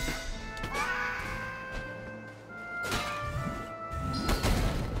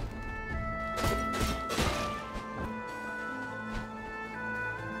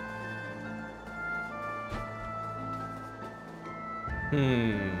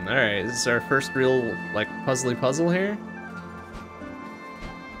 Alright, is this our first real, like, puzzly puzzle here?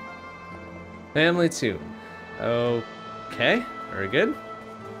 Family 2. Okay, very good.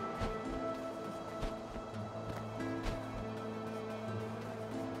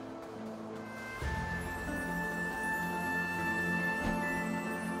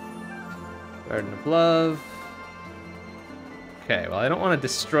 Garden of Love. Okay, well, I don't want to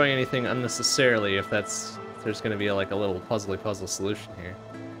destroy anything unnecessarily if there's going to be like a little puzzly puzzle solution here.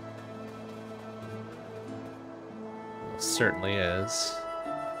 Well, it certainly is.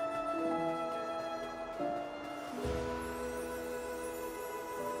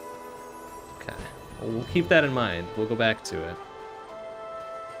 Okay, well, we'll keep that in mind. We'll go back to it.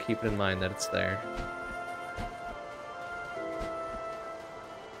 Keep it in mind that it's there.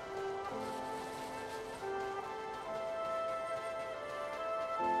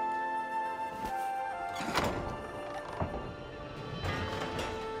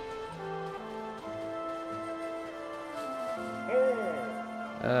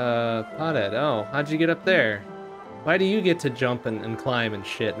 Pothead, oh, how'd you get up there? Why do you get to jump and climb and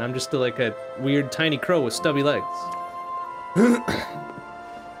shit, and I'm just like a weird tiny crow with stubby legs?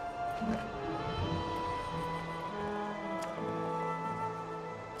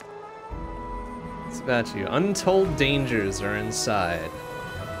 It's about you. Untold dangers are inside.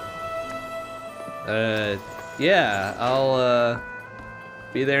 Yeah, I'll,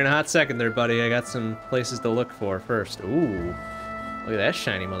 be there in a hot second there, buddy. I got some places to look for first. Ooh. Look at that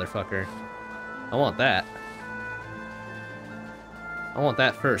shiny motherfucker. I want that. I want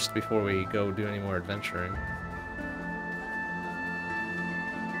that first before we go do any more adventuring.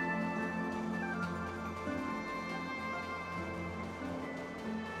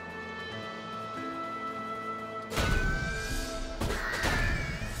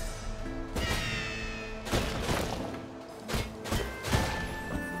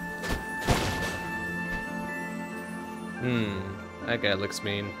 That guy looks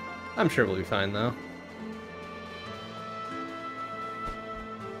mean. I'm sure we'll be fine, though.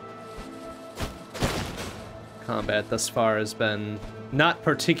 Combat thus far has been not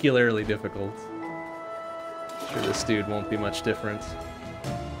particularly difficult. I'm sure this dude won't be much different.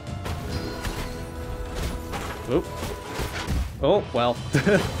 Oop. Oh, well.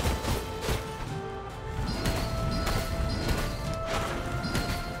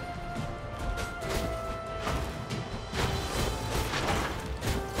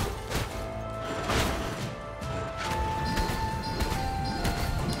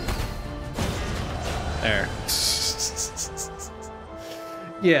 There.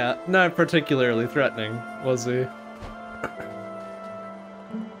 Yeah, not particularly threatening, was he?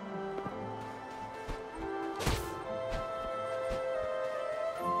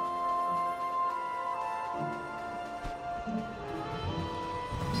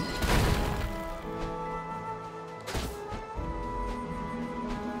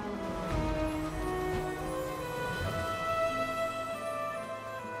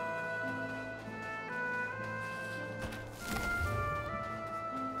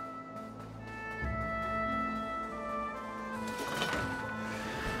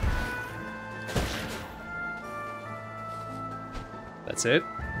 That's it?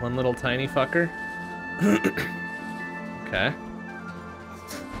 One little tiny fucker? Okay.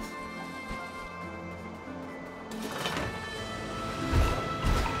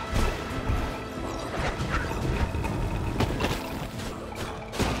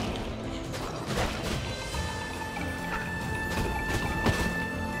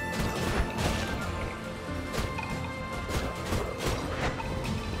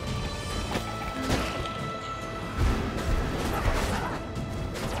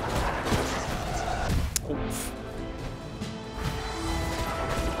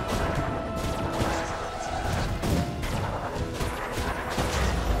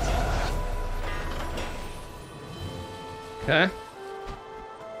 Okay.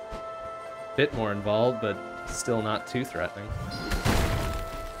 Bit more involved, but still not too threatening.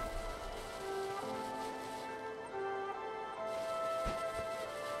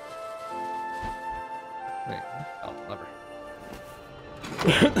 Wait, oh, lever.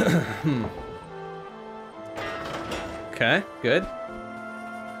 Okay, good.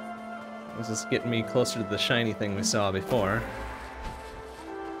 This is getting me closer to the shiny thing we saw before.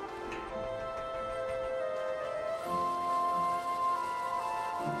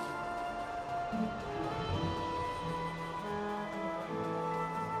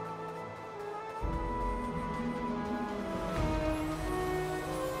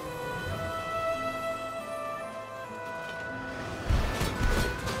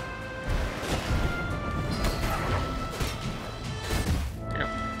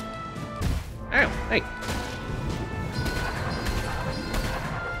 Hey!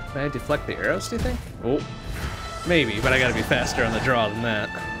 Can I deflect the arrows, do you think? Oh, maybe, but I gotta be faster on the draw than that.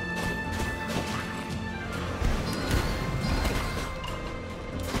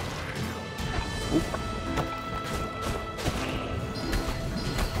 Oop.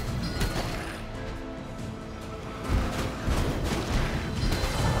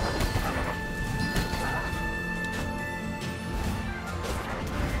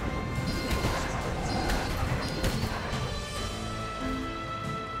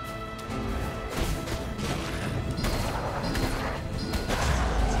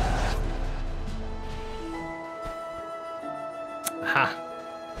 Ha!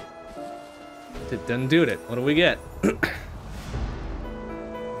 It didn't do it. What do we get?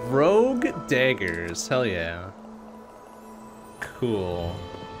 Rogue daggers. Hell yeah. Cool.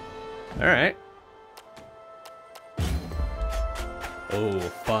 Alright. Oh,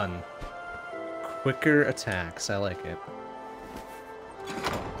 fun. Quicker attacks. I like it.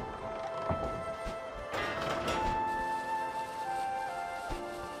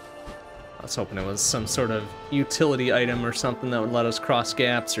 I was hoping it was some sort of utility item or something that would let us cross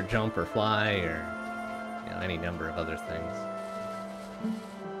gaps or jump or fly or, you know, any number of other things.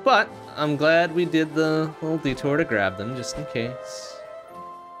 But I'm glad we did the little detour to grab them just in case.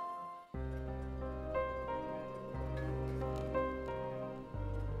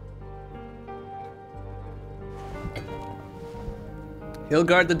 He'll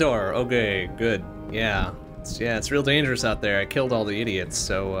guard the door. Okay, good. Yeah. It's real dangerous out there. I killed all the idiots,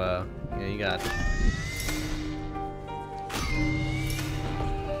 so yeah, you got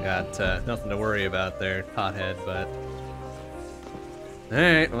nothing to worry about there, pothead, but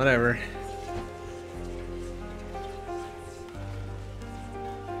alright, whatever.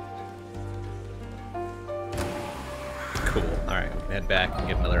 Cool. Alright, we can head back and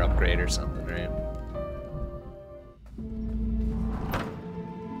get another upgrade or something, right?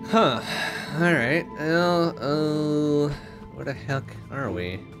 Huh. Alright. Well, where the heck are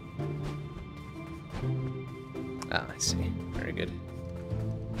we? Ah, I see. Very good.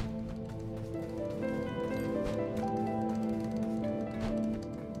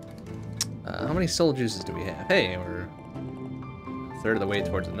 How many soul juices do we have? Hey, we're a third of the way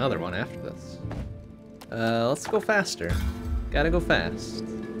towards another one after this. Let's go faster. Gotta go fast.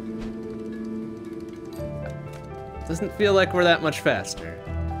 Doesn't feel like we're that much faster.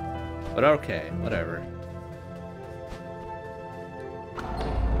 But okay, whatever.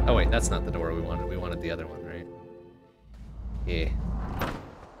 Oh wait, that's not the door we wanted. We wanted the other one, right? Yeah.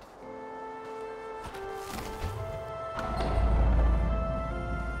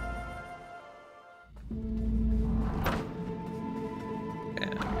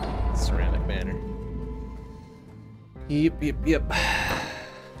 Yeah, ceramic banner. Yep.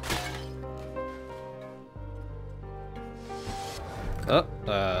 Oh,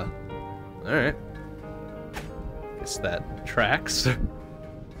 alright. Guess that tracks.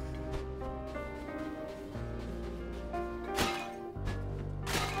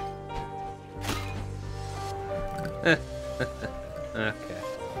 Okay.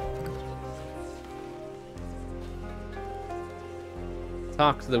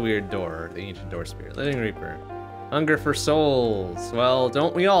 Talk to the weird door, the ancient door spirit. Living Reaper. Hunger for souls. Well,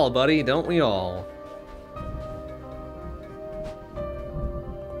 don't we all, buddy? Don't we all?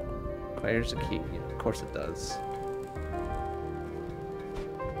 Requires a key. Yeah, of course it does.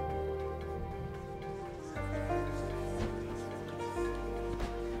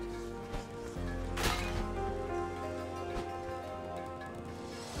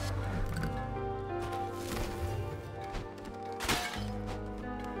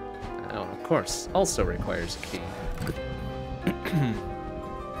 Oh, of course, also requires a key.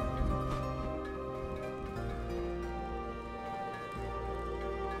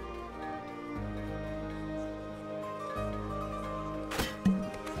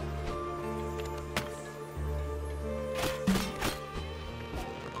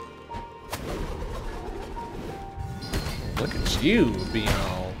 Look at you being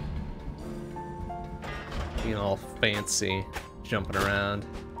all fancy, jumping around.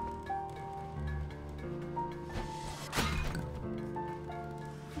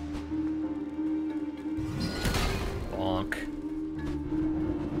 Bonk.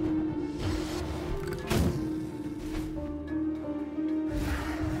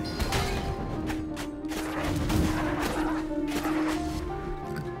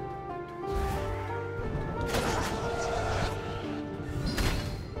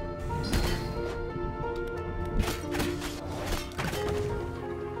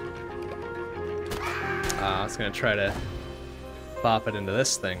 I was gonna try to pop it into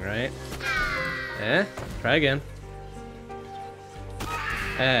this thing, right? Eh? Try again.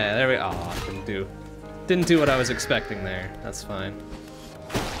 Eh, there we go. Oh, didn't do what I was expecting there. That's fine.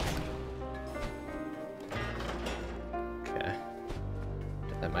 Okay.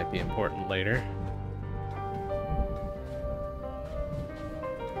 That might be important later.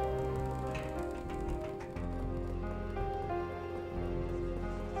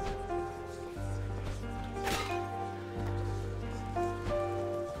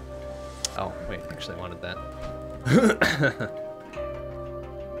 Oh, wait, actually I wanted that.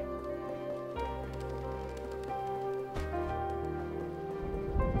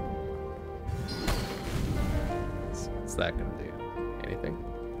 What's that gonna do? Anything?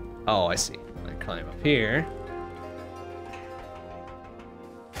 Oh, I see. I climb up here.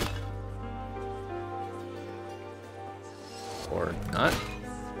 Or not.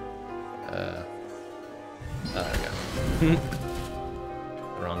 Oh, there we go.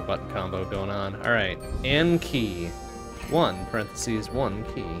 Wrong button combo going on. All right, and key. 1, parentheses, 1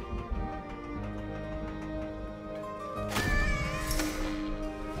 key.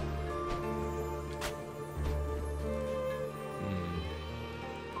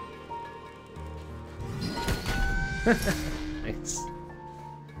 Nice.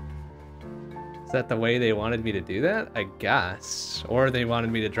 Is that the way they wanted me to do that? I guess. Or they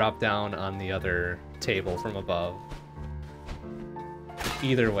wanted me to drop down on the other table from above.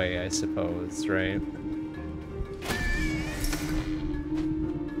 Either way, I suppose, right?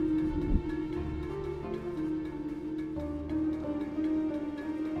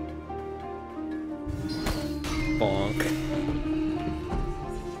 Bonk.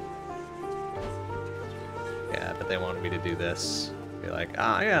 Yeah, but they wanted me to do this. Be like,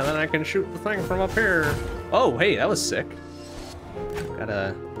 ah, yeah, then I can shoot the thing from up here. Oh, hey, that was sick. Got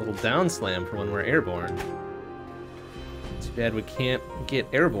a little down slam for when we're airborne. Too bad we can't get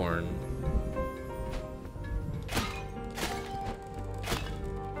airborne.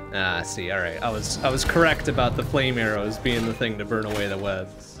 Ah, see, alright. I was correct about the flame arrows being the thing to burn away the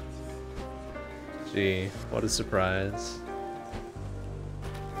webs. Gee, what a surprise.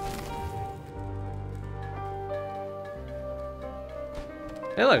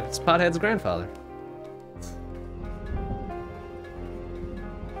 Hey look, it's Pothead's grandfather.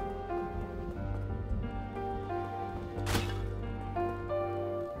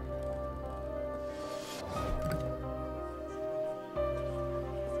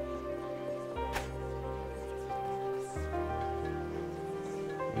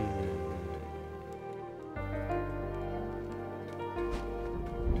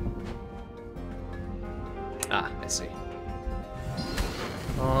 Ah, I see.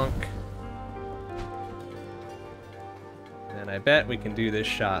 Bonk. And I bet we can do this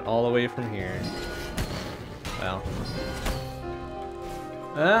shot all the way from here. Well.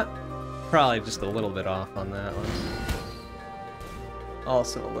 Probably just a little bit off on that one.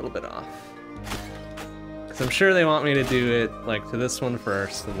 Also a little bit off. Because I'm sure they want me to do it, like, to this one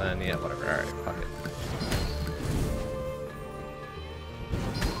first, and then, yeah, whatever. Alright, fuck it.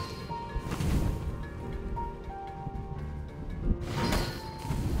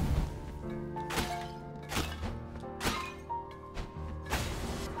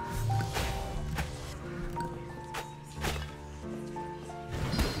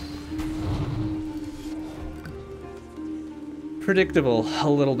 Predictable a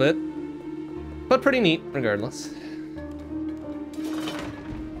little bit, but pretty neat regardless.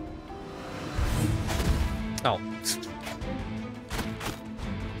 Oh.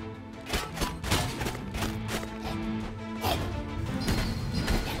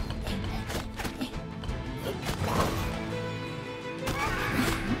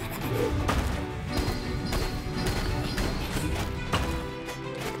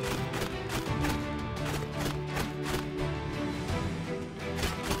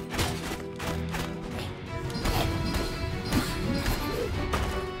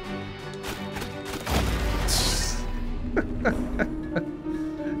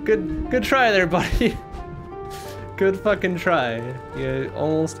 Good try there, buddy. Good fucking try. You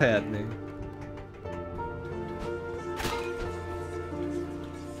almost had me.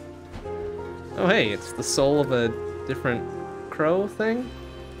 Oh hey, it's the soul of a different crow thing?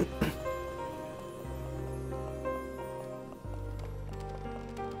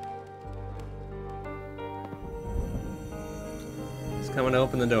 Coming to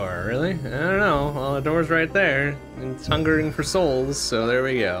open the door, really? I don't know. Well, the door's right there. It's hungering for souls, so there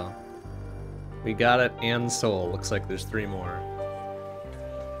we go. We got it and soul. Looks like there's 3 more.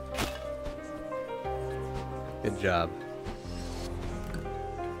 Good job.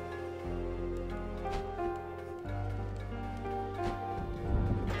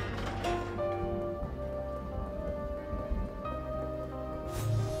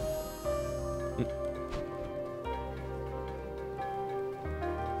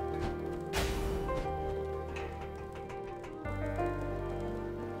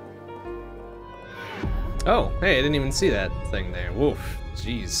 Oh, hey, I didn't even see that thing there. Woof.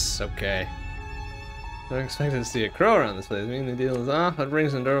 Jeez, okay. I expected to see a crow around this place. I mean, the deal is off. What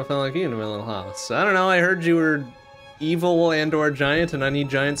brings an adorable fellow like you into my little house? I don't know, I heard you were evil and or giant and I need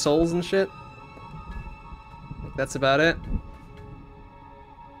giant souls and shit. Like, that's about it.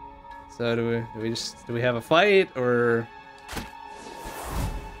 So do we have a fight or?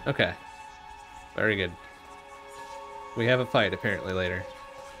 Okay. Very good. We have a fight apparently later.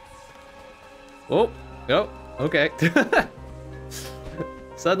 Oh. Oh, okay.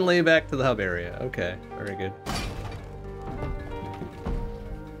 Suddenly back to the hub area. Okay, very good.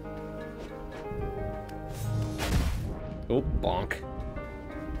 Oh, bonk.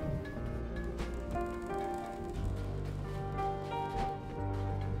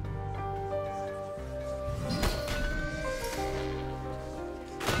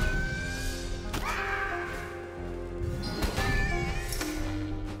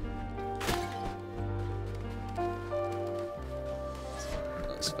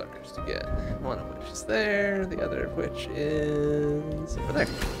 There, the other of which is over there.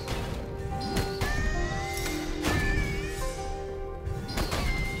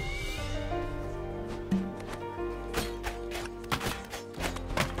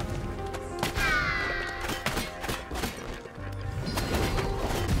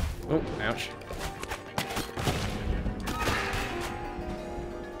 Oh, ouch.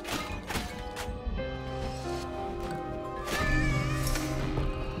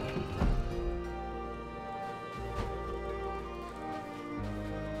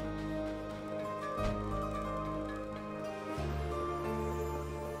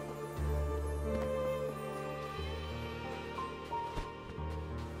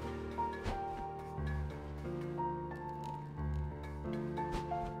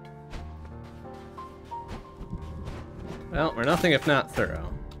 Well, we're nothing if not thorough.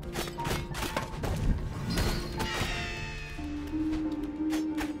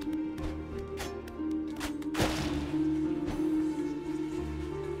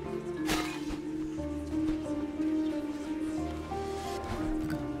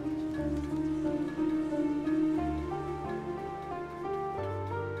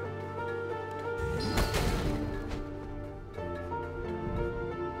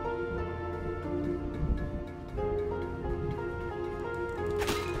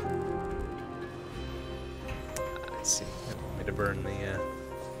 see. I want me to burn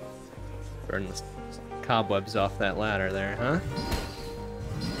the cobwebs off that ladder there, huh?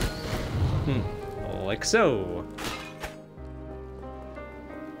 Like so.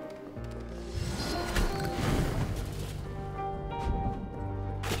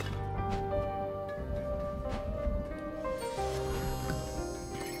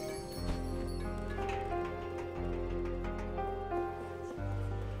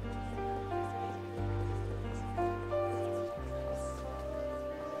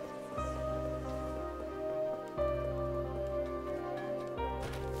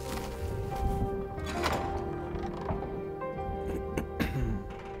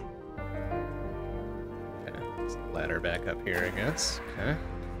 Back up here, I guess. Okay.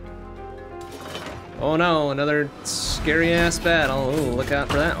 Oh no, another scary ass battle. Ooh, look out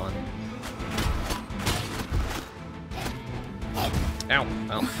for that one. Ow,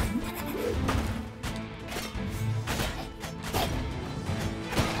 ow.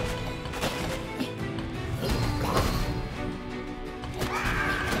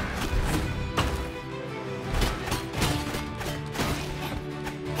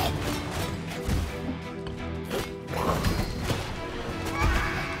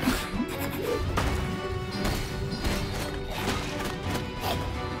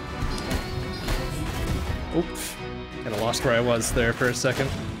 Oops. Kinda lost where I was there for a second.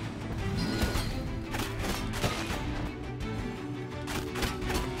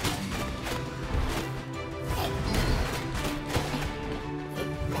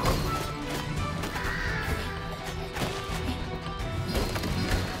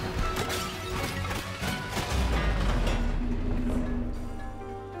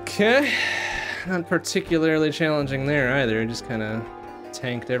 Okay. Not particularly challenging there either, just kinda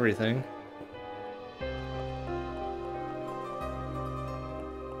tanked everything.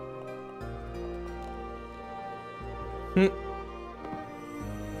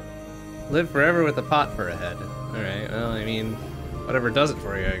 Live forever with a pot for a head. Alright, well, I mean, whatever does it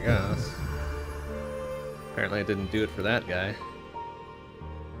for you, I guess. Apparently it didn't do it for that guy.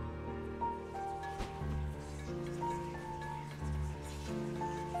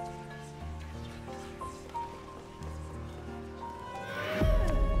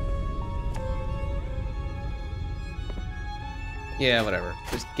 Yeah, whatever.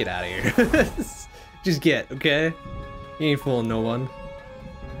 Just get out of here. Just get, okay? You ain't fooling no one.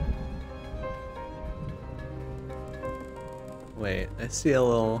 Wait, I see a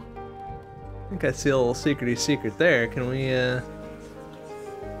little... I think I see a little secrety secret there. Can we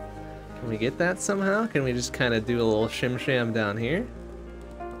get that somehow? Can we just kind of do a little shim-sham down here?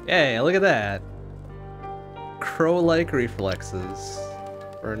 Yay, look at that! Crow-like reflexes.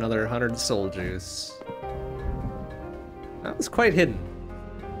 For another 100 soul juice. That was quite hidden.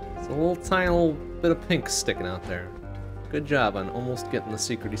 It's a little tiny little bit of pink sticking out there. Good job on almost getting the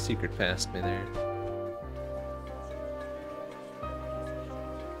secrety secret past me there.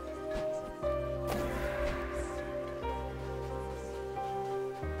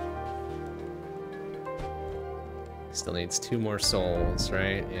 Still needs 2 more souls,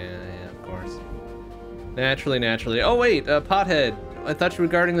 right? Yeah, of course. Naturally. Oh wait, Pothead. I thought you were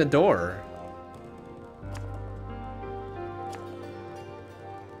guarding the door.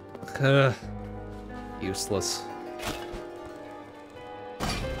 Useless.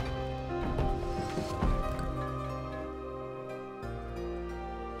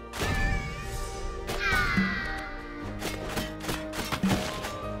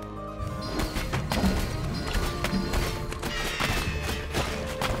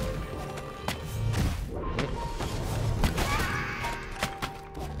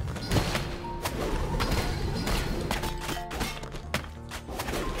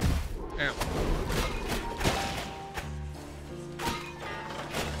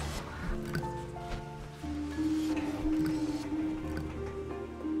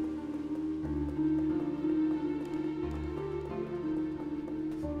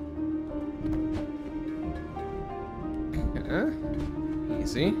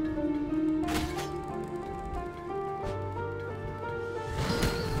 Easy.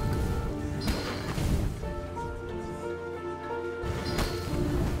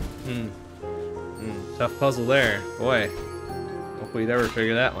 Tough puzzle there. Boy, hope we'd ever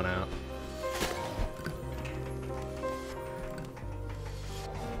figure that one out.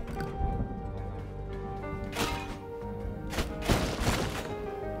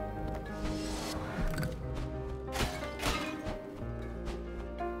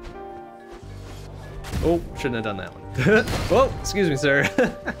 Oh, shouldn't have done that one. Whoa, excuse me, sir.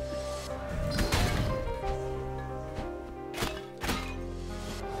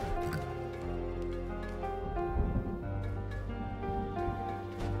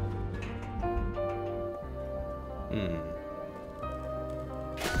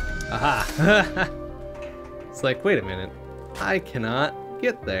 Aha! It's like, wait a minute. I cannot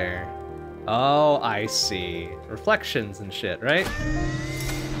get there. Oh, I see. Reflections and shit, right?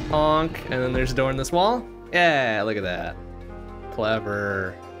 Honk, and then there's a door in this wall? Yeah, look at that.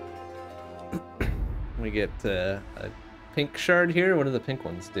 Clever. We get a pink shard here. What do the pink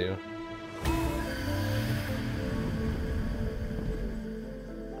ones do?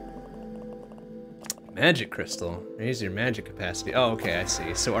 Magic crystal. Raise your magic capacity. Oh, okay, I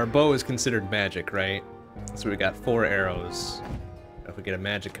see. So our bow is considered magic, right? So we got 4 arrows. If we get a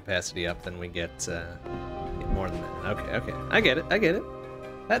magic capacity up, then we get more than that. Okay, okay. I get it, I get it.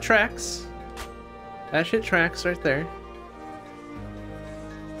 That tracks. That shit tracks right there.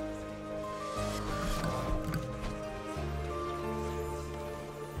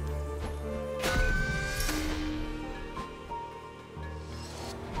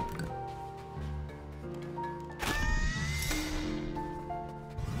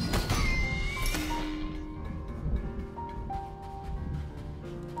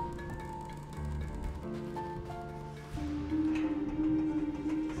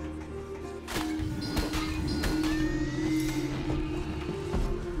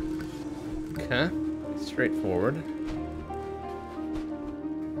 Okay, straightforward.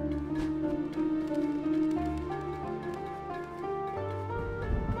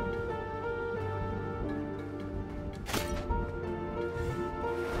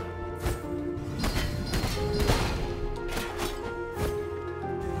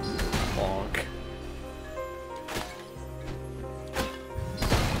 Bonk.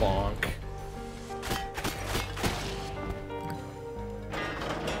 Bonk.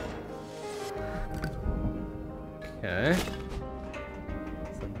 Okay.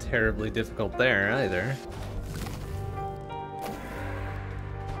 Isn't terribly difficult there either.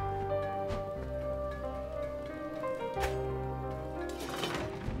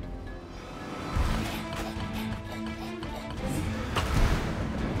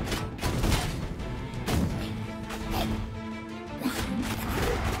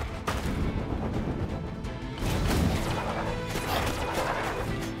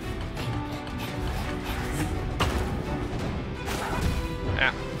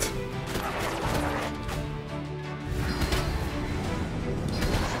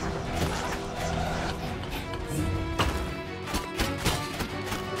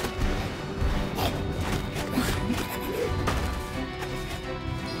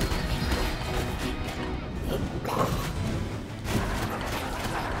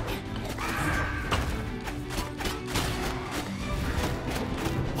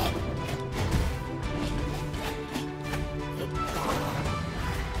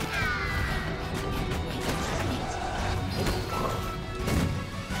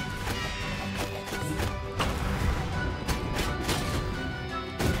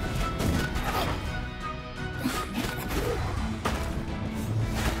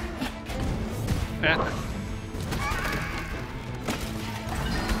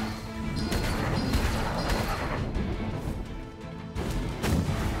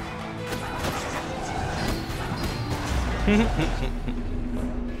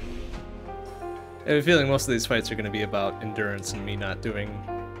 I have a feeling most of these fights are going to be about endurance and me not doing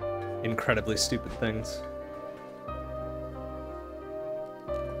incredibly stupid things.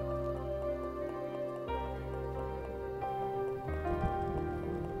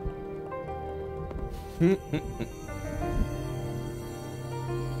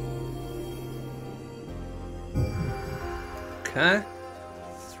 Okay.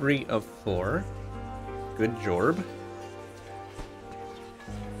 3 of 4. Good job.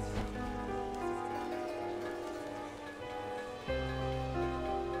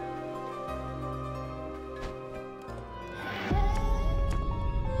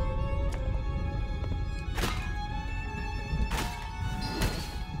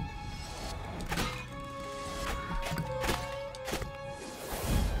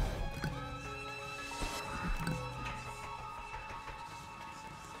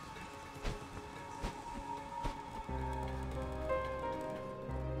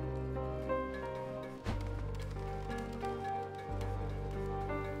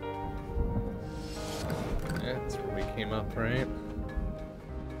 That's where we came up, right?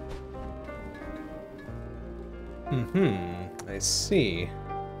 I see.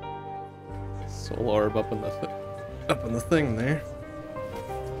 Soul orb up in the thing there.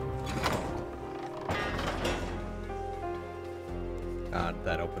 God,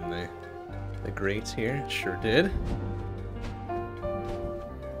 that opened the grate here. Sure did.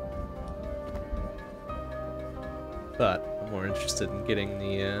 But I'm more interested in getting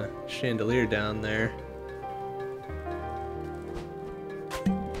the chandelier down there.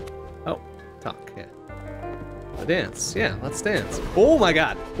 Talk, yeah. A dance, yeah, let's dance. Oh my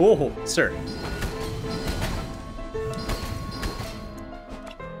god. Oh, sir.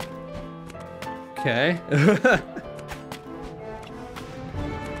 Okay.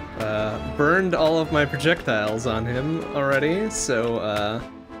 Burned all of my projectiles on him already, so,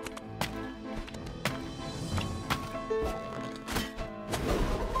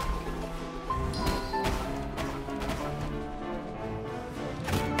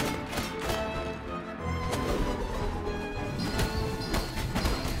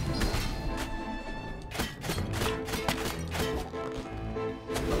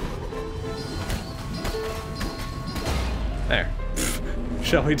 there.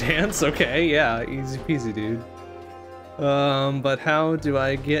 Shall we dance? Okay, yeah, easy peasy, dude. But how do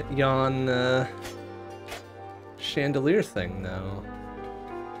I get yon, chandelier thing now?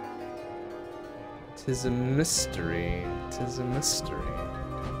 'Tis a mystery. 'Tis a mystery.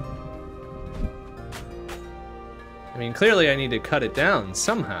 I mean, clearly I need to cut it down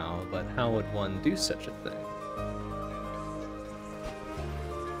somehow, but how would one do such a thing?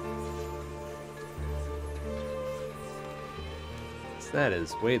 That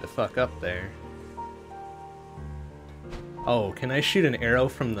is way the fuck up there. Oh, can I shoot an arrow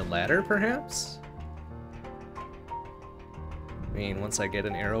from the ladder, perhaps? I mean, once I get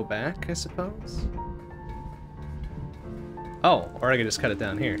an arrow back, I suppose? Oh, or I could just cut it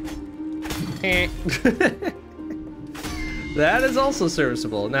down here. That is also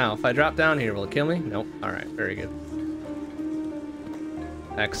serviceable. Now, if I drop down here, will it kill me? Nope. Alright, very good.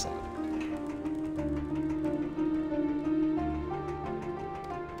 Excellent.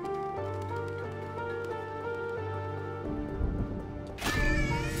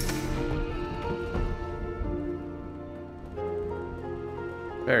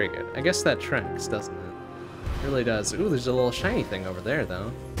 Very good. I guess that tracks, doesn't it? It really does. Ooh, there's a little shiny thing over there,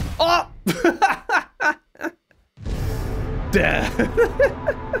 though. Oh!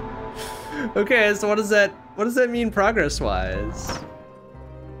 Okay, so what does that mean progress-wise?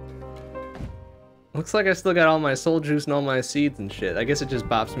 Looks like I still got all my soul juice and all my seeds and shit. I guess it just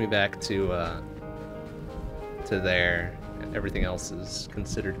bops me back to there. Everything else is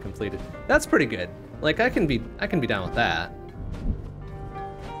considered completed. That's pretty good. Like, I can be down with that.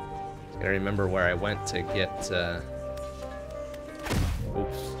 Gotta remember where I went to get,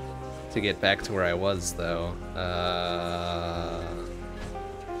 oops, to get back to where I was, though.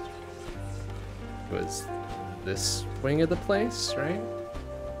 It was this wing of the place, right?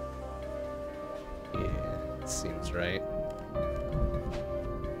 Yeah, it seems right.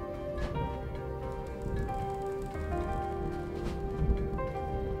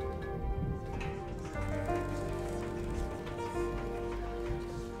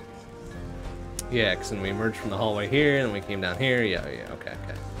 Yeah, because then we emerged from the hallway here, and we came down here. Yeah, okay.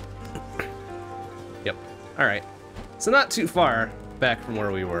 Yep. All right. So not too far back from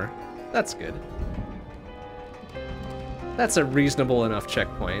where we were. That's good. That's a reasonable enough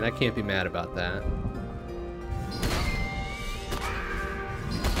checkpoint. I can't be mad about that.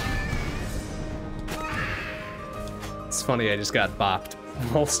 It's funny, I just got bopped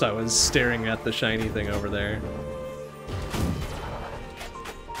whilst I was staring at the shiny thing over there.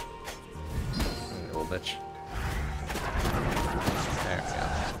 Bitch. There we go.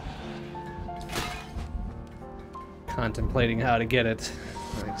 Contemplating how to get it.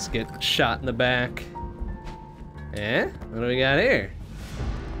 I just get shot in the back. Eh? What do we got here?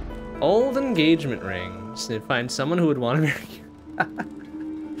 Old engagement ring. Just need to find someone who would want to marry you.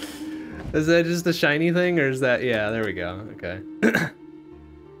 Is that just a shiny thing, or is that... Yeah, there we go. Okay.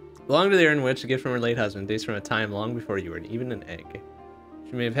 Belong to the Iron Witch, a gift from her late husband, dates from a time long before you were even an egg.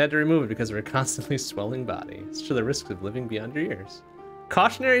 She may have had to remove it because of her constantly swelling body. Such are the risks of living beyond your years.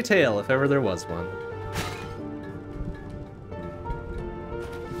 Cautionary tale, if ever there was one.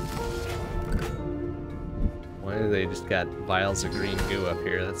 Why do they just got vials of green goo up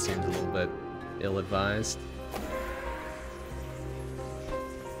here? That seems a little bit ill-advised.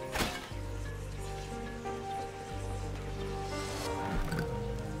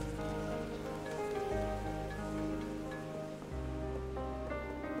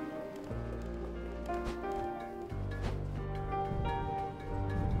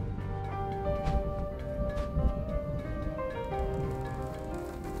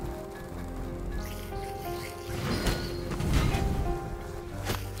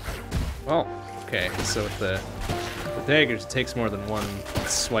 Oh, okay, so with the daggers, it takes more than one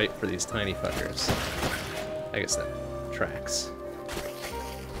swipe for these tiny fuckers. I guess that tracks.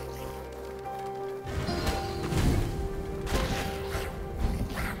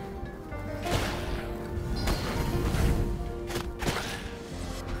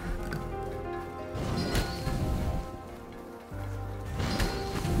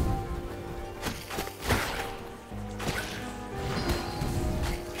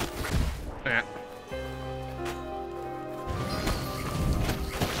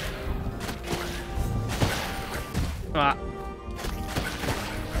 Ah.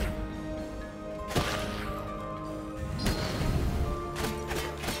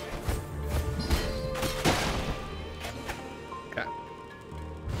 Okay.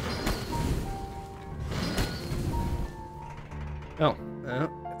 Oh,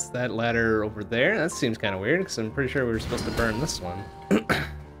 it's that ladder over there. That seems kind of weird because I'm pretty sure we were supposed to burn this one.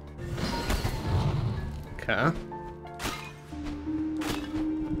 Okay.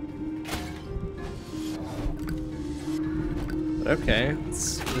 Okay,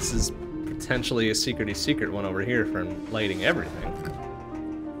 this is potentially a secrety secret one over here from lighting everything.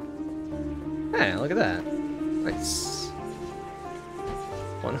 Hey, look at that. Nice.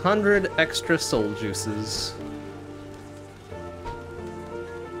 100 extra soul juices.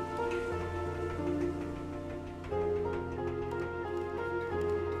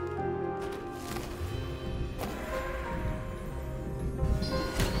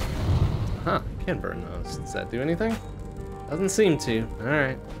 Huh, can burn those. Does that do anything? Doesn't seem to.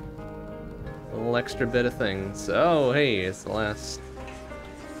 Alright. A little extra bit of things. Oh, hey, it's the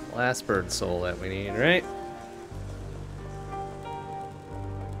last bird soul that we need, right?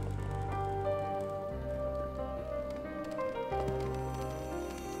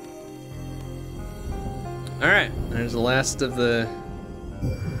 Alright, there's the last of the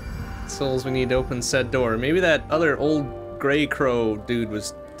souls we need to open said door. Maybe that other old gray crow dude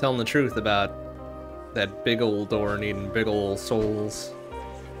was telling the truth about that big old door needing big old souls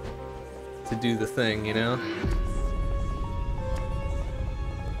to do the thing, you know?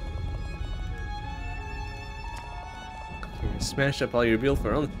 Smash up all your beautiful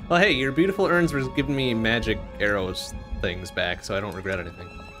urns. Well, hey, your beautiful urns was giving me magic arrows things back, so I don't regret anything.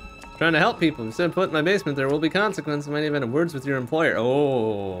 Trying to help people. Instead of put in my basement, there will be consequences. I might even have words with your employer.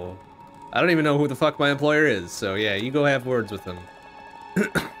 Oh. I don't even know who the fuck my employer is, so yeah, you go have words with him.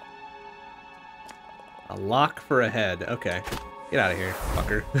 A lock for a head. Okay. Get out of here,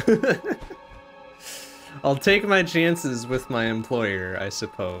 fucker. I'll take my chances with my employer, I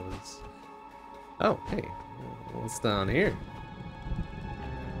suppose. Oh, hey. What's down here?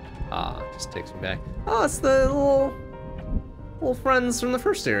 Ah, just takes me back. Oh, it's the little friends from the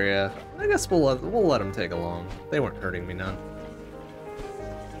first area. I guess we'll let them take along. They weren't hurting me none.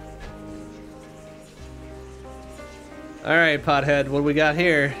 Alright, pothead, what do we got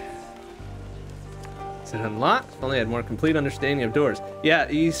here? Is it unlocked? If only I had more complete understanding of doors. Yeah,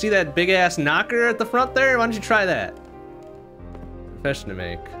 you see that big-ass knocker at the front there? Why don't you try that? Confession to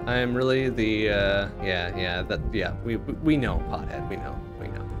make. I am really the, we know, pothead, we know.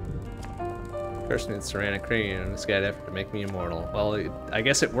 Person in ceramic cranium and this guy had effort to make me immortal. Well, I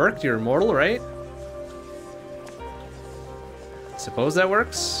guess it worked. You're immortal, right? Suppose that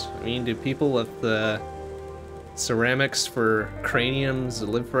works? I mean, do people with ceramics for craniums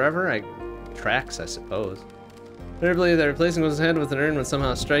live forever? Tracks, I suppose. Notably, that replacing one's head with an urn would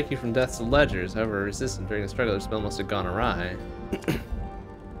somehow strike you from death's ledgers. However, resistant during the struggle, the spell must have gone awry. You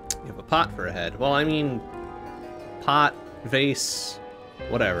have a pot for a head. Well, I mean, pot, vase,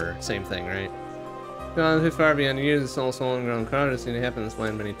 whatever, same thing, right? Gone too far beyond years, the soul and grown crowd has seen it happen in this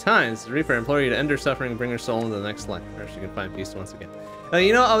land many times. The Reaper implore you to end her suffering and bring her soul into the next life, where she can find peace once again.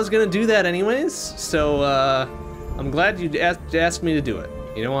 You know, I was gonna do that anyways, so I'm glad you asked me to do it.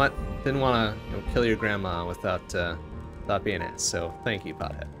 You know what? Didn't want to kill your grandma without being asked, so thank you,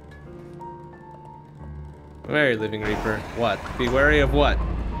 pothead. Wary, Living Reaper. What? Be wary of what?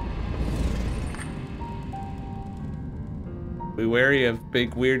 Be wary of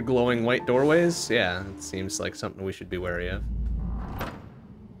big, weird, glowing white doorways? Yeah, it seems like something we should be wary of.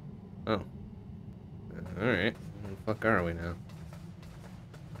 Oh. Alright. Where the fuck are we now?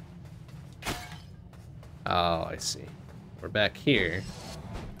 Oh, I see. We're back here.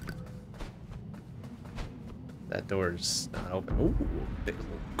 That door's not open. Ooh, big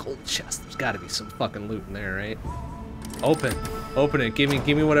little gold chest. There's gotta be some fucking loot in there, right? Open. Open it. Give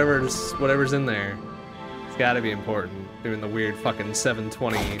me whatever's in there. It's gotta be important. Doing the weird fucking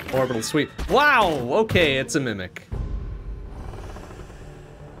 720 orbital sweep. Wow! Okay, it's a mimic.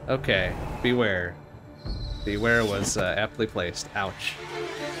 Okay, beware. Beware was aptly placed. Ouch.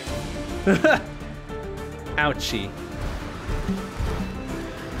 Ouchie.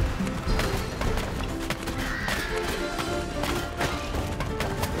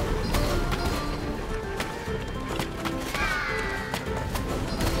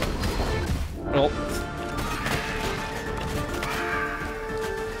 Oh.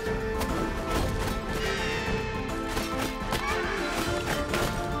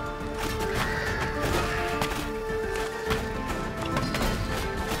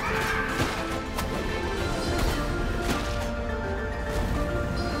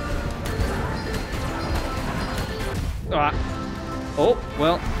 Ah. Oh,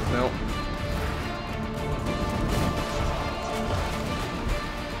 well, no.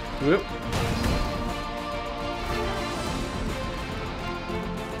 Whoop.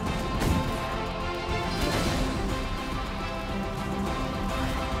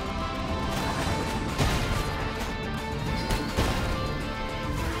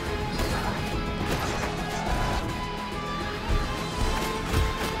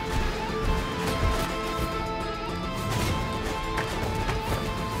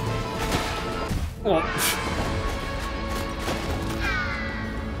 Oh.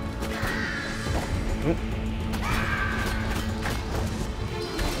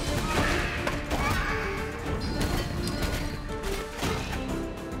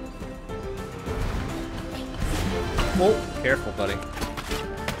 Oh, careful, buddy.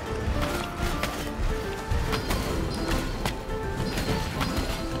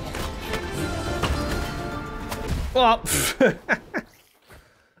 Oh.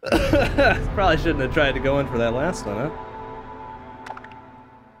 Probably shouldn't have tried to go in for that last one,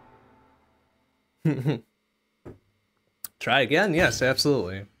 huh? Try again? Yes,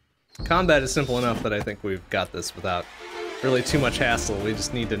 absolutely. Combat is simple enough that I think we've got this without really too much hassle. We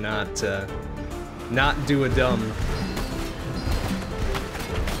just need to not do a dumb.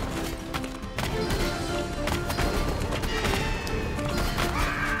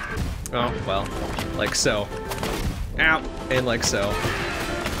 Oh, well, like so. Ow, and like so.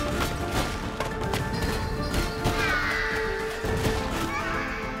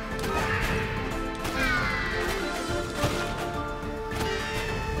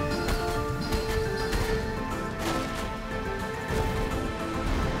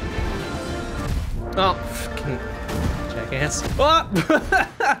 Oh, fucking jackass. Oh!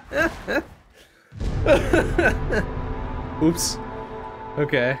 Oops.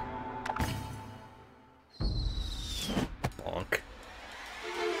 Okay. Bonk.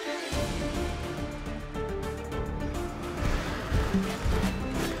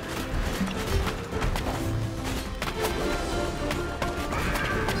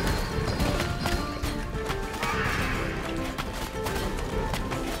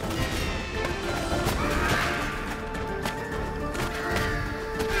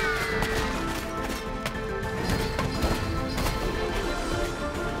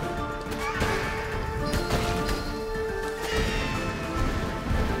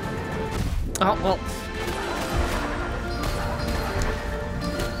 Oh, well.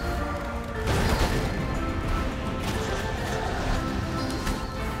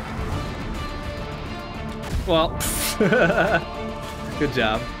 Well. Good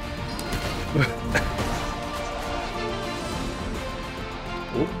job.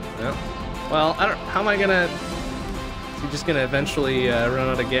 Oop, yeah. Well, I don't. How am I gonna? Is he just gonna eventually run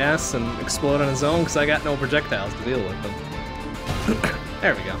out of gas and explode on his own? Because I got no projectiles to deal with them.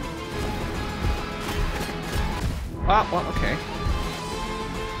 There we go. Oh, well, okay.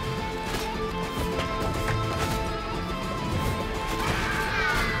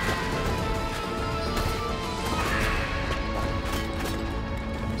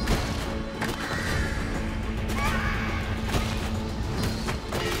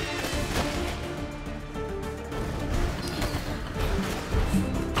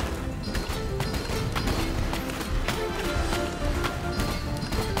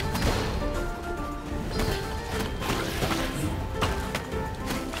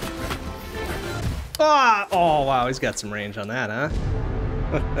 Ah! Oh, wow, he's got some range on that, huh?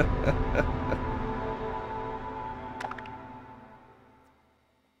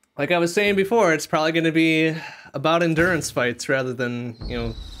 Like I was saying before, it's probably going to be about endurance fights rather than, you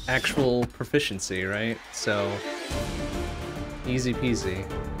know, actual proficiency, right? So, easy peasy.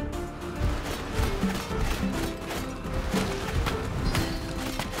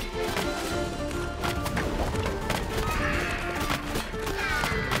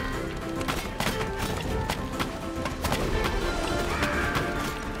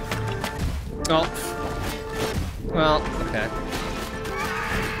 Oh. Well, okay.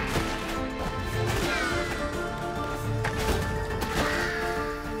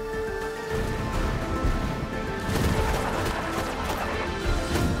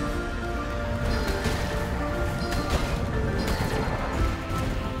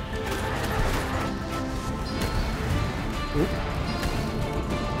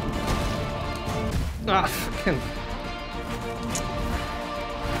 Ah, fucking.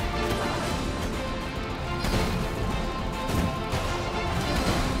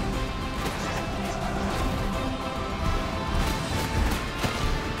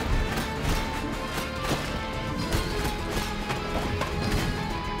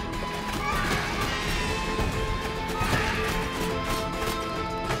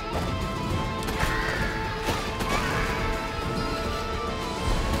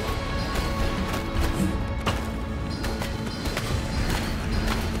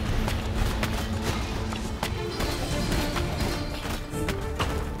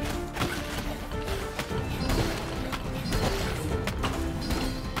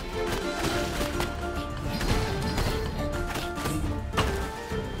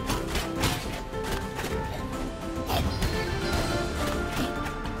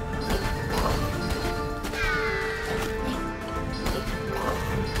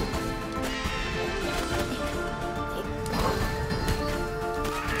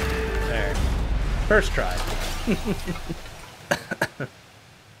 First try.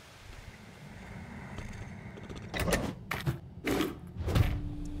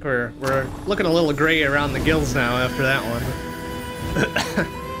 We're looking a little gray around the gills now after that one.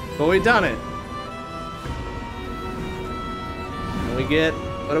 But we done it. What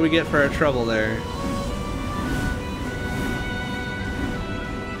do we get for our trouble there?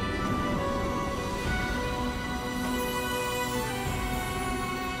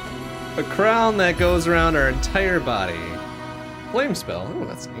 A crown that goes around our entire body. Flame spell. Oh,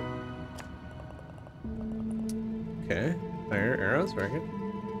 that's neat. Okay. Fire arrows, very good.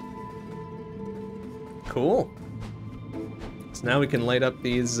 Cool. So now we can light up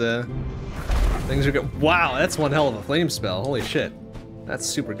these things are good. Wow, that's one hell of a flame spell. Holy shit. That's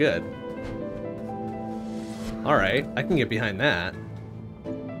super good. Alright, I can get behind that.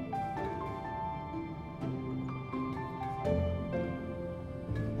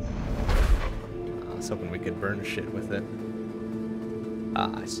 I was hoping we could burn shit with it.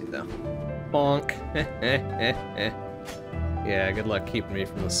 Ah, I see though. Bonk. Yeah, good luck keeping me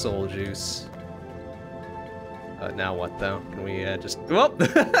from the soul juice. Now what though? Can we just... Whoop!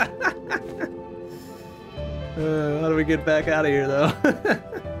 How do we get back out of here though?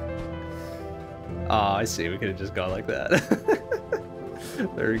 Oh, I see. We could have just gone like that.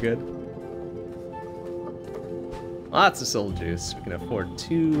 Very good. Lots of soul juice. We can afford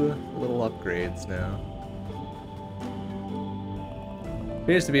 2 little upgrades now.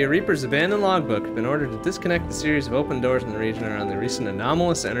 Appears to be a Reaper's abandoned logbook. Been ordered to disconnect the series of open doors in the region around the recent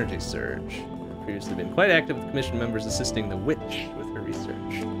anomalous energy surge. It appears to have been quite active with commission members assisting the witch with her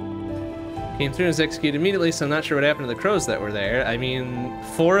research. Came through and was executed immediately, so I'm not sure what happened to the crows that were there. I mean,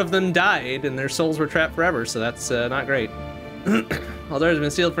 4 of them died and their souls were trapped forever, so that's not great. All doors have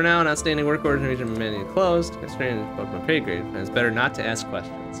been sealed for now, and outstanding work orders in the region have been manually closed. Constrained above my pay grade, and it's better not to ask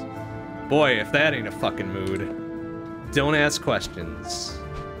questions. Boy, if that ain't a fucking mood. Don't ask questions.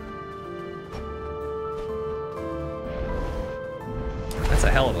 That's a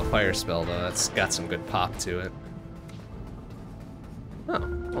hell of a fire spell, though. That's got some good pop to it. Oh,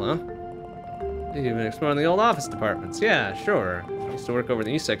 hello. You've been exploring the old office departments. Yeah, sure. I used to work over in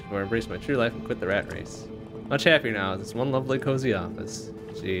the east section where I embraced my true life and quit the rat race. Much happier now with this one lovely cozy office.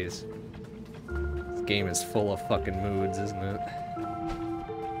 Jeez. This game is full of fucking moods, isn't it?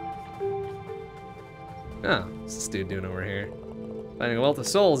 Oh, what's this dude doing over here? Finding a wealth of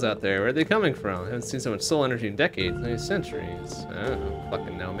souls out there. Where are they coming from? I haven't seen so much soul energy in decades, maybe centuries. I don't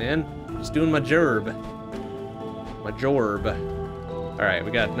fucking know, man. Just doing my jorb. My jorb. Alright,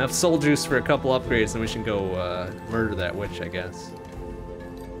 we got enough soul juice for a couple upgrades, and we should go murder that witch, I guess.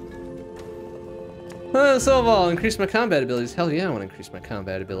 Soul Ball, increase my combat abilities. Hell yeah, I want to increase my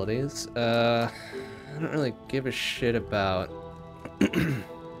combat abilities. I don't really give a shit about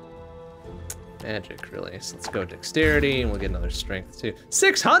magic, really. So let's go dexterity, and we'll get another strength, too.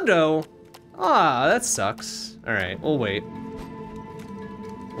 600! Ah, that sucks. Alright, we'll wait.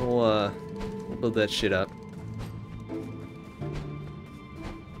 We'll build that shit up.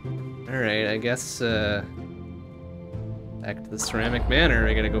 Alright, I guess, back to the ceramic manor.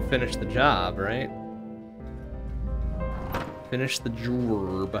 We gotta go finish the job, right? Finish the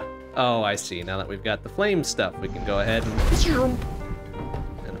jorb. Oh, I see. Now that we've got the flame stuff, we can go ahead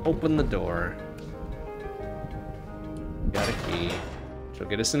and open the door. Got a key. Which will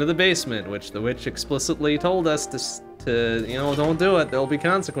get us into the basement, which the witch explicitly told us to you know, don't do it. There'll be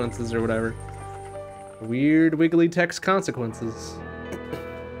consequences or whatever. Weird wiggly text consequences.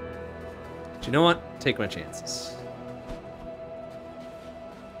 But you know what? Take my chances.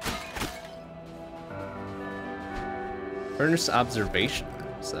 Furnace Observation.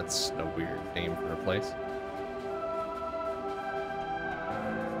 So that's a weird name for a place.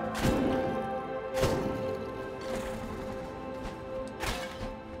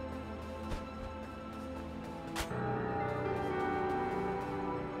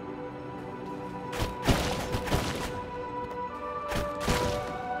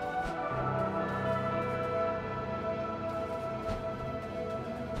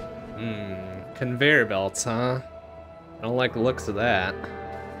 Conveyor belts, huh? I don't like the looks of that.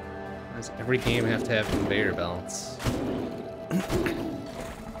 Why does every game have to have conveyor belts?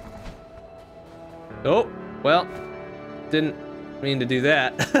 Oh, well, didn't mean to do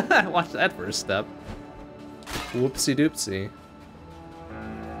that. Watch that first step. Whoopsie doopsie.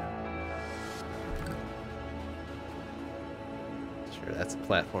 Sure, that's a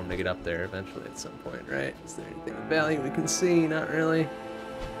platform to get up there eventually at some point, right? Is there anything of value we can see? Not really.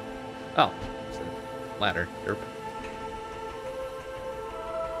 Oh, it's a ladder. Derp.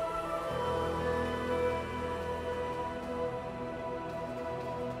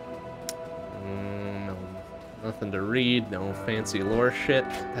 Nothing to read, no fancy lore shit.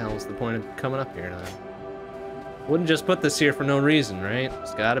 What the hell's the point of coming up here now? Wouldn't just put this here for no reason, right?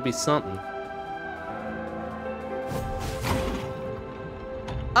 There's gotta be something.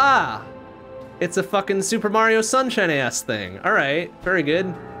 Ah! It's a fucking Super Mario Sunshine ass thing. Alright, very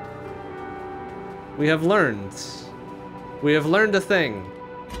good. We have learned. We have learned a thing.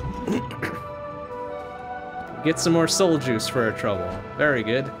 Get some more soul juice for our trouble. Very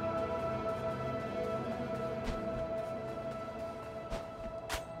good.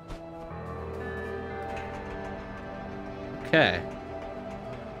 Okay.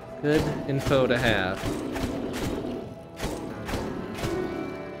 Good info to have.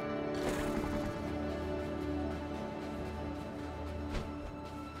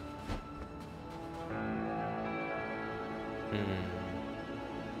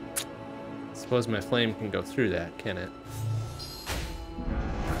 Suppose my flame can go through that, can it?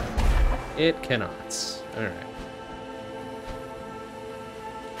 It cannot. Alright.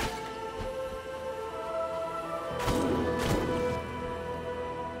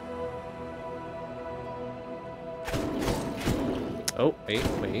 Oh,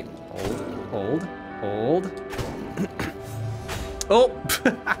 wait. Hold. Oh!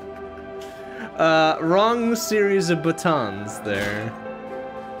 Wrong series of batons there.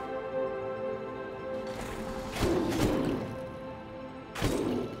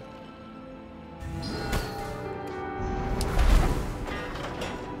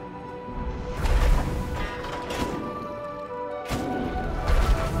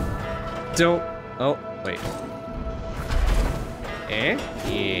 Don't. Oh, wait. Eh?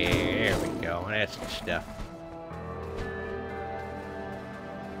 Yeah, there we go. That's the stuff.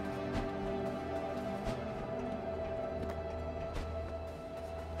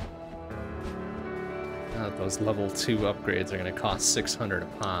 Those level 2 upgrades are gonna cost 600 a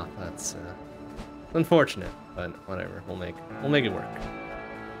pop. That's unfortunate, but whatever. We'll make it work.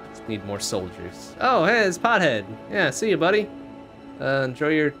 Just need more soul juice. Oh, hey, it's Pothead. Yeah, see you, buddy. Enjoy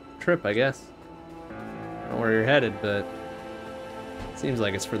your trip, I guess. I don't know where you're headed, but it seems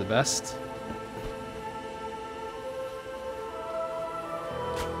like it's for the best.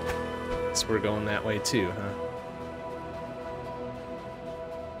 Guess we're going that way too, huh?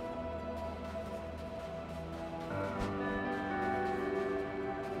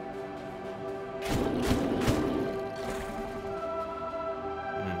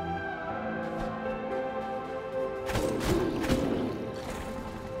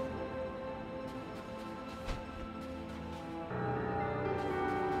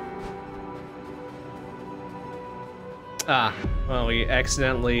 Ah, well, we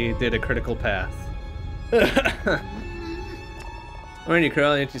accidentally did a critical path. When you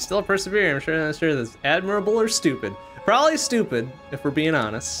crawl, you still persevere. I'm sure that's admirable or stupid. Probably stupid, if we're being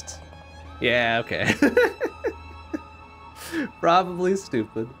honest. Yeah, okay. Probably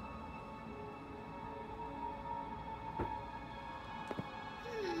stupid.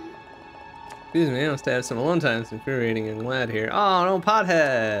 Excuse me, I must have some alone time. It's infuriating and glad here. Oh, no,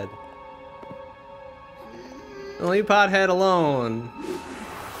 Pothead! Don't leave Pothead alone.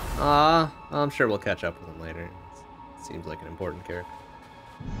 Well, I'm sure we'll catch up with him later. Seems like an important character.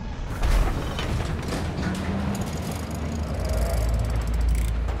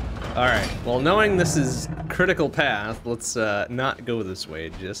 Alright, well, knowing this is critical path, let's not go this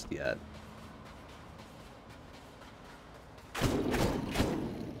way just yet.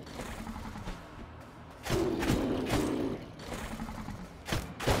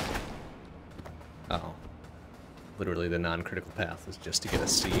 Uh-oh. Literally the non-critical path is just to get a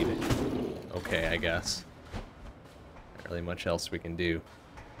seed. Okay, I guess. Not really much else we can do.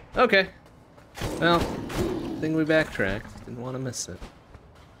 Okay. Well, I think we backtracked. Didn't want to miss it.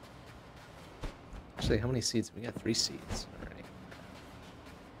 Actually, how many seeds? We got 3 seeds already.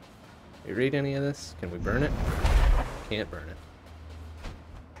 Can we read any of this? Can we burn it? Can't burn it.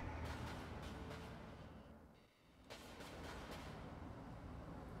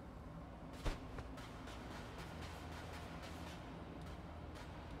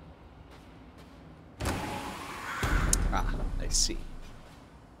 I see.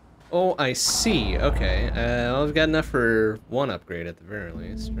 Oh, I see. Okay. Well, we've got enough for 1 upgrade at the very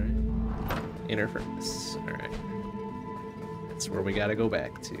least, right? Inner furnace. Alright. That's where we gotta go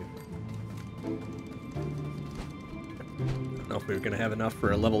back to. I don't know if we were gonna have enough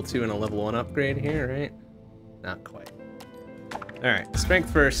for a level 2 and a level 1 upgrade here, right? Not quite. Alright,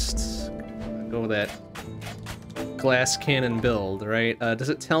 strength first. Go with that glass cannon build, right? Does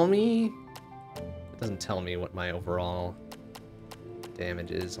it tell me? It doesn't tell me what my overall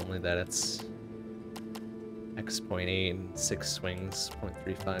damage is, only that it's X.8 and 6 swings,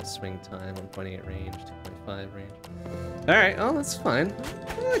 0.35 swing time, 1.8 range, 25 range. Alright, oh, that's fine.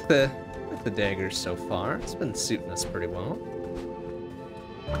 I like the daggers so far. It's been suiting us pretty well.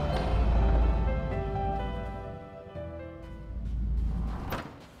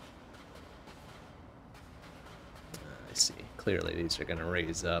 I see. Clearly these are gonna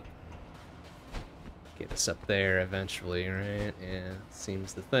raise up. Get us up there eventually, right? Yeah,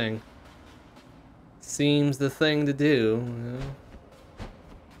 seems the thing. Seems the thing to do.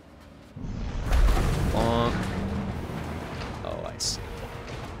 Bonk. Oh, I see.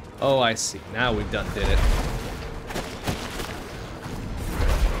 Oh, I see. Now we've done did it.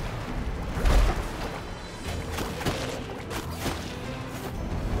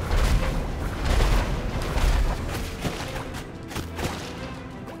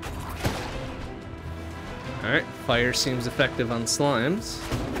 Alright, fire seems effective on slimes.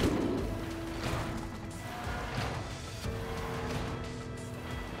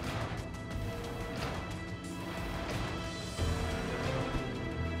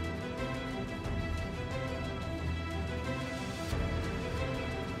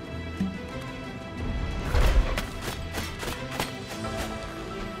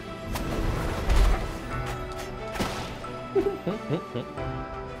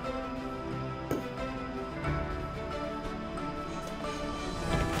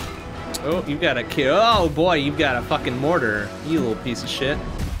 Oh, you got a kill. Oh boy, you've got a fucking mortar, you little piece of shit.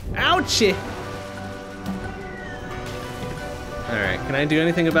 Ouchie! Alright, can I do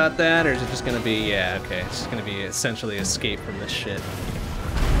anything about that, or is it just gonna be, yeah, okay, it's just gonna be essentially escape from this shit.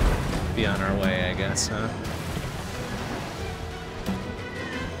 Be on our way, I guess, huh?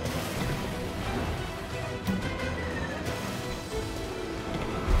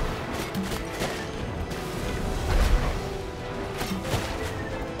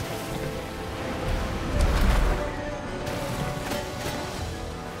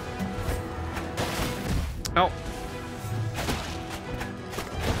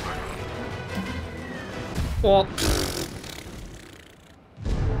 Well,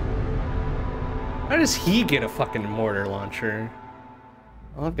 how does he get a fucking mortar launcher?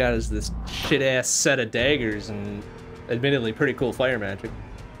 All I've got is this shit-ass set of daggers and admittedly pretty cool fire magic.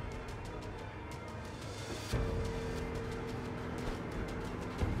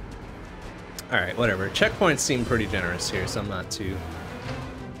 Alright, whatever. Checkpoints seem pretty generous here, so I'm not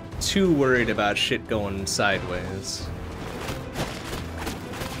too worried about shit going sideways.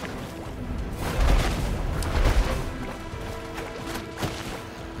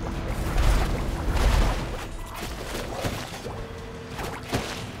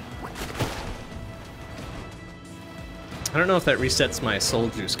 I don't know if that resets my soul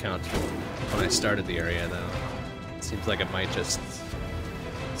juice count when I started the area, though. It seems like it might just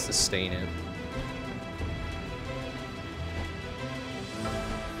sustain it.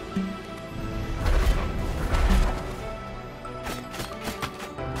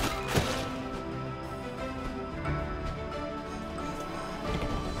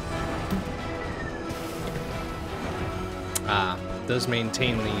 Ah, it does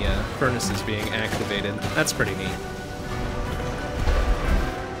maintain the furnaces being activated. That's pretty neat.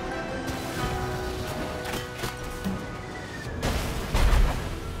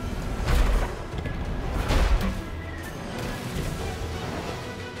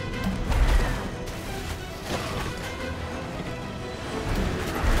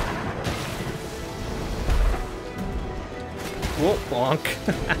 Whoa, bonk.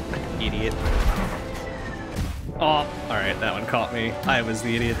 Idiot. Oh, alright, that one caught me. I was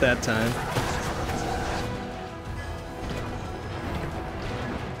the idiot that time.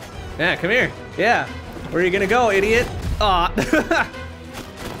 Yeah, come here. Yeah. Where are you gonna go, idiot? Aw.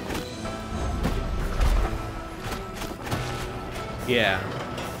 Yeah.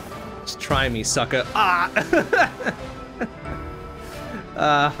 Just try me, sucker. Ah!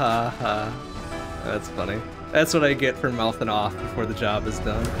 Ah ha ha. That's funny. That's what I get for mouthing off before the job is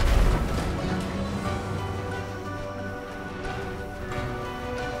done.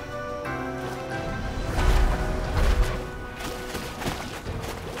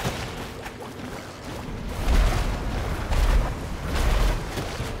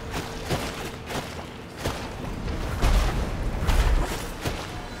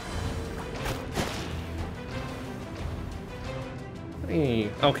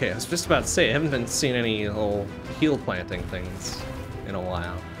 Okay, I was just about to say, I haven't been seeing any little heal planting things in a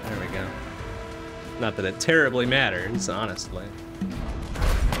while. There we go. Not that it terribly matters, honestly.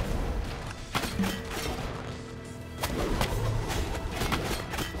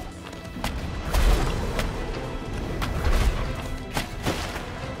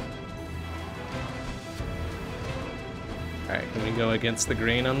 Alright, can we gonna go against the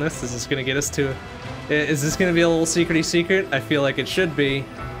grain on this? Is this gonna get us to... Is this gonna be a little secrety secret? I feel like it should be.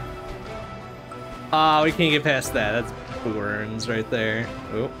 Ah, we can't get past that. That's burns right there.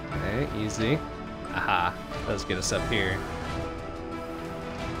 Oh, okay, easy. Aha, does get us up here.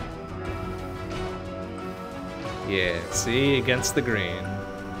 Yeah, see, against the grain.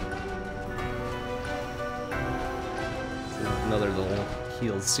 Another little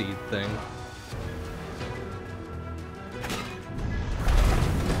heal seed thing.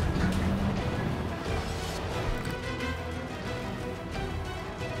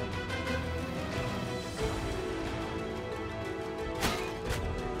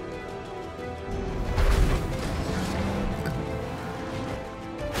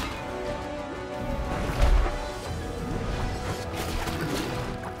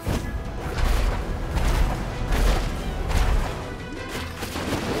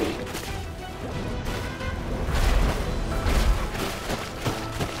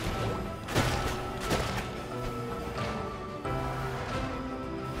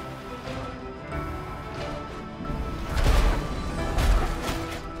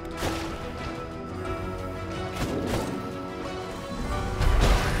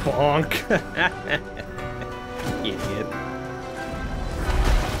 Bonk. Idiot.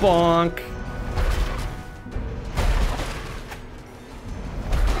 Bonk.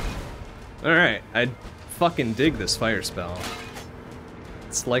 Alright, I fucking dig this fire spell.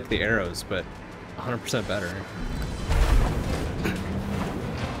 It's like the arrows, but 100% better.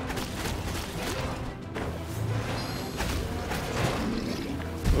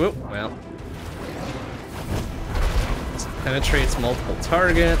 Whoop, well. Penetrates multiple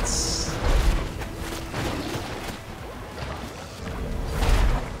targets.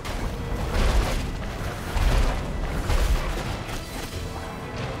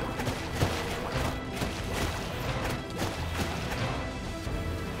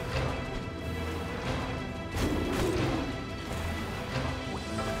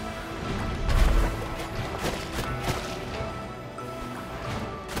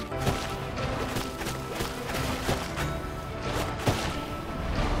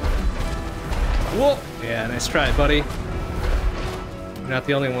 Whoa! Yeah, nice try, buddy. You're not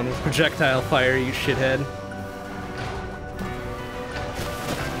the only one with projectile fire, you shithead.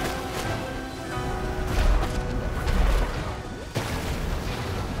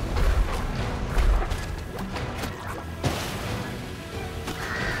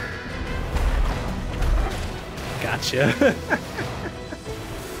 Gotcha.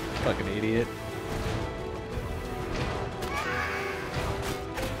 Fucking idiot.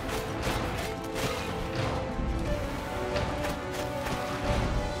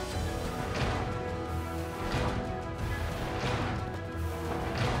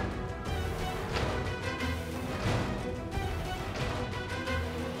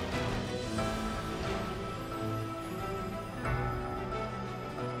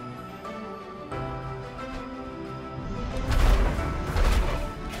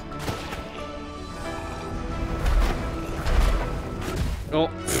 Oh,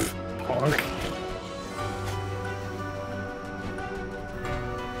 honk.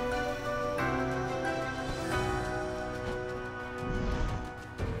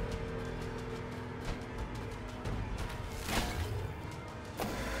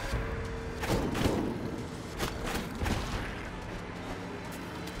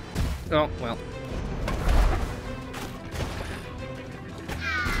 Oh, well.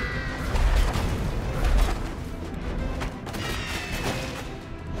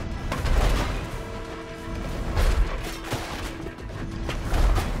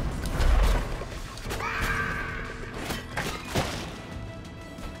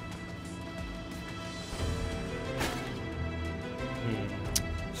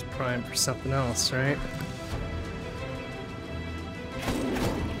 Just prime for something else, right?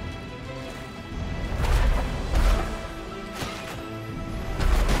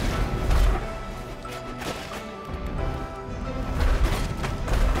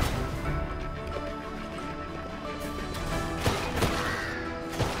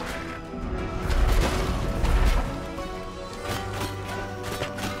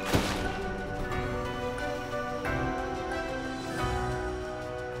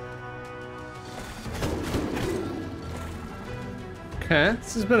 Okay,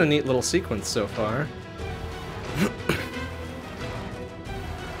 this has been a neat little sequence so far.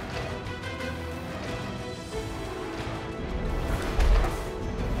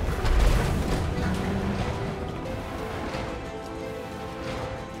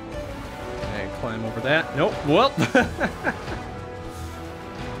 Okay, climb over that. Nope, whoop!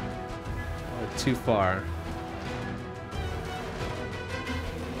 Oh, too far.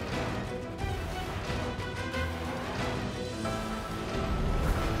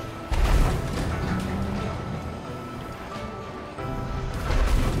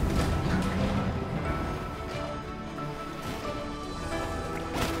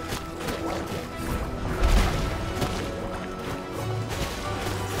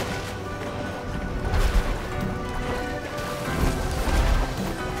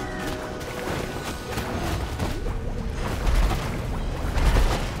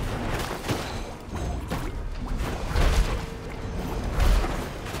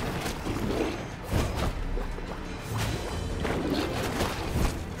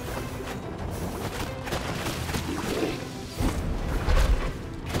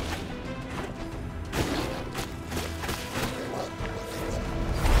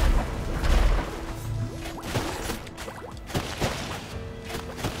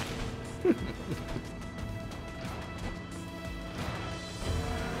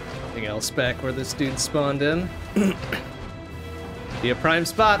 Anything else back where this dude spawned in? Be a prime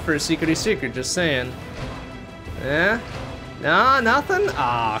spot for a secrety secret, just saying. Yeah? No, nothing?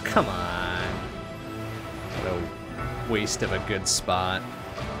 Aw, oh, come on. What a waste of a good spot.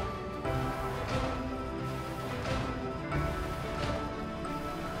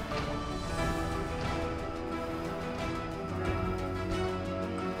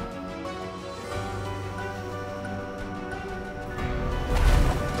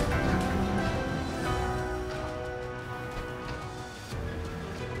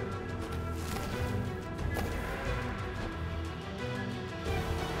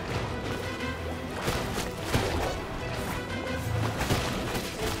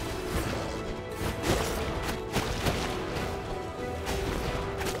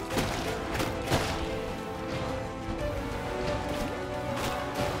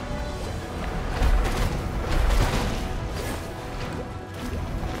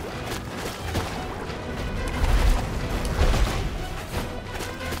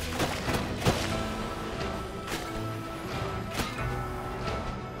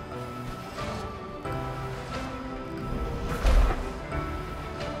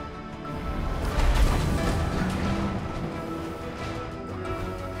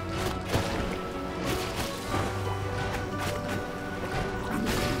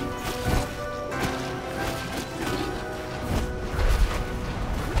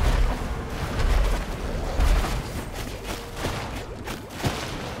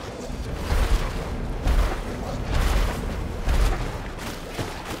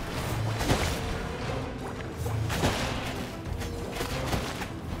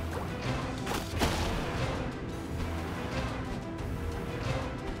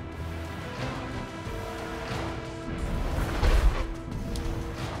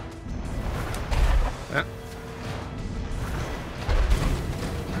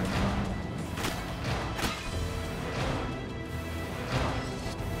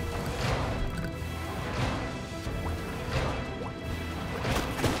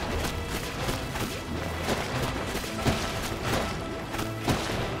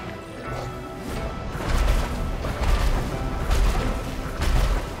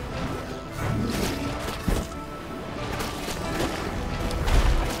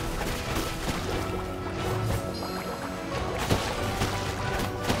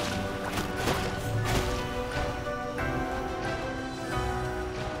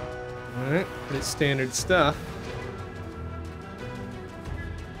 Standard stuff.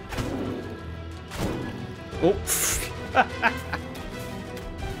 Oh.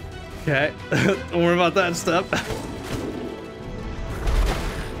 Okay. Don't worry about that stuff.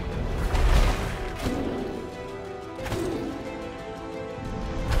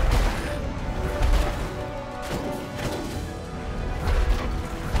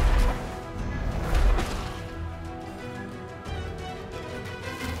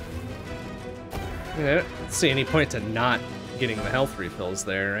 I don't see any point to not getting the health refills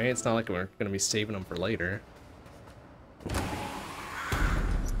there, right? It's not like we're gonna be saving them for later.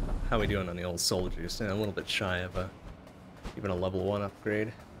 How we doing on the old soul juice? Yeah, a little bit shy of even a level 1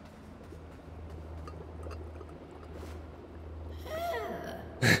 upgrade.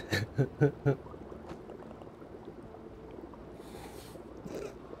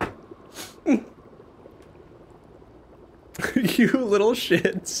 You little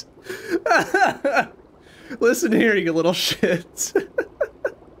shits. Listen here, you little shits.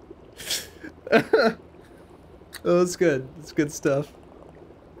 Oh, that's good. That's good stuff.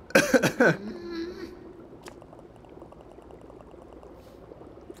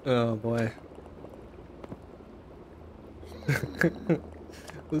 Oh boy.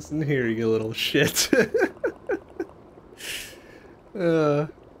 Listen here, you little shit.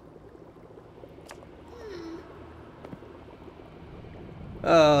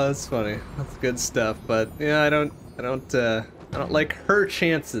 Oh, that's funny. That's good stuff. But yeah, I don't like her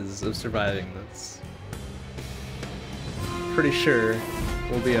chances of surviving this. Pretty sure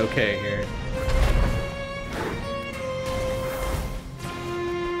we'll be okay here.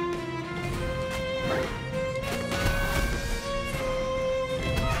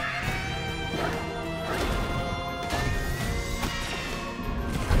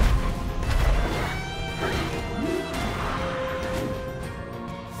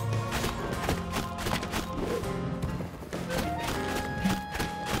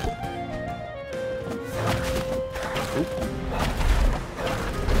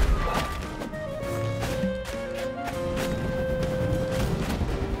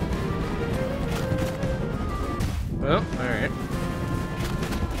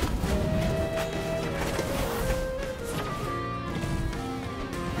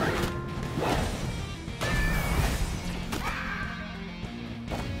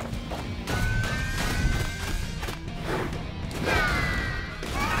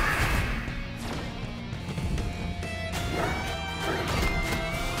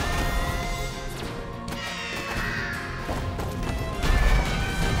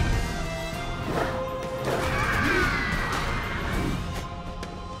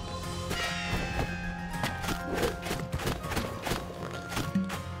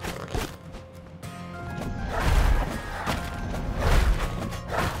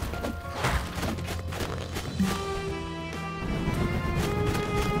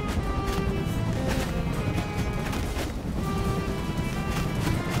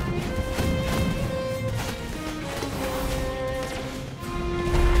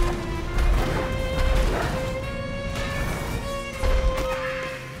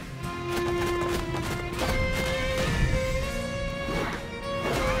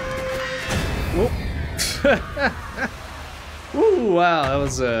 Ooh, wow, that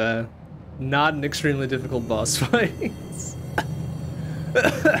was not an extremely difficult boss fight.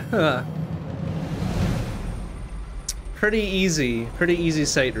 Pretty easy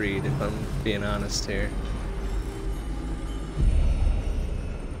sight read, if I'm being honest here.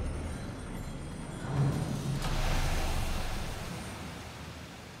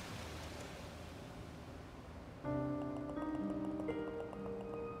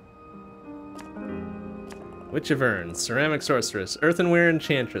 Witch of Urns, Ceramic Sorceress, Earthenware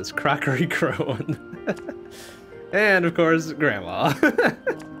Enchantress, Crockery Crone. And, of course, Grandma.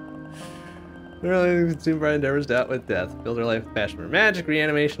 Really consume bright endeavors to outwit death. Build her life with passion for magic,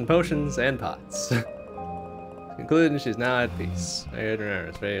 reanimation, potions, and pots. Concluding, she's now at peace. I heard her,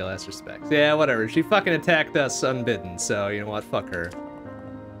 it's ready to last respects. Yeah, whatever. She fucking attacked us unbidden, so you know what? Fuck her.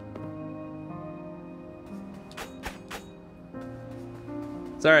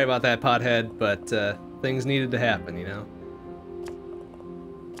 Sorry about that, pothead, but things needed to happen, you know?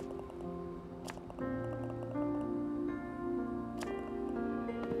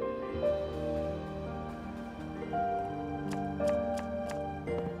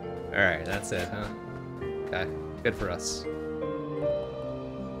 Alright, that's it, huh? Okay, good for us.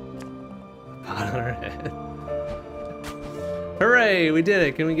 Pot on our head. Hooray, we did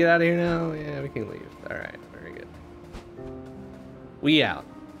it! Can we get out of here now? Yeah, we can leave. Alright, very good. We out.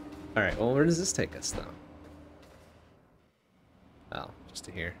 Alright, well, where does this take us, though? Oh, just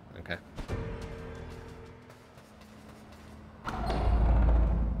to here. Okay.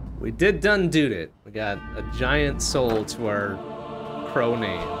 We did done dude it. We got a giant soul to our crow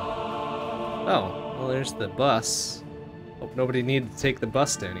name. Oh, well, there's the bus. Hope nobody needed to take the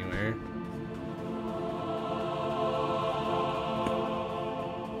bus to anywhere.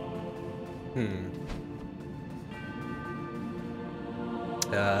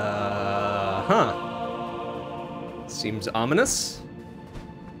 Huh. Seems ominous.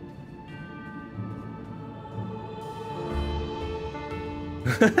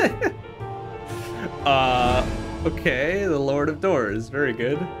 Okay, the Lord of Doors, very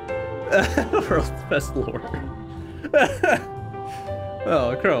good. World's best lord.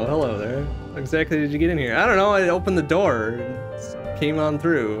 Oh, Crow, hello there. What exactly did you get in here? I don't know, I opened the door and came on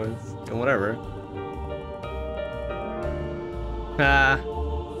through, and whatever.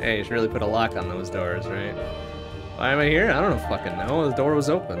 Hey, you should really put a lock on those doors, right? Why am I here? I don't fucking know, the door was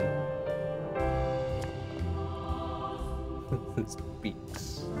open.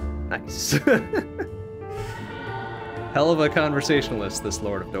 Speaks. Nice. Hell of a conversationalist, this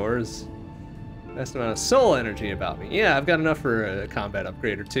Lord of Doors. Best amount of soul energy about me. Yeah, I've got enough for a combat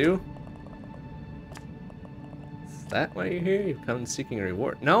upgrade or two. Is that why you're here? You've come seeking a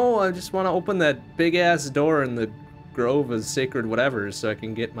reward. No, I just want to open that big-ass door in the Grove of Sacred Whatever so I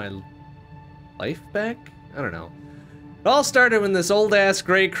can get my life back? I don't know. It all started when this old-ass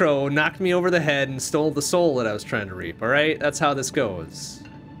gray crow knocked me over the head and stole the soul that I was trying to reap, alright? That's how this goes.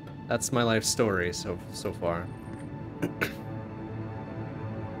 That's my life story so far.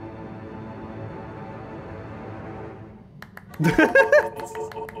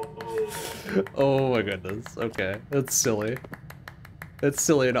 Oh my goodness, okay. That's silly. It's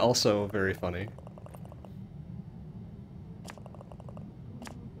silly and also very funny.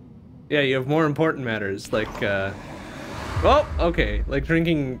 Yeah, you have more important matters, like, oh, okay, like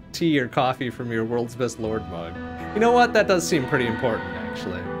drinking tea or coffee from your world's best lord mug. You know what? That does seem pretty important,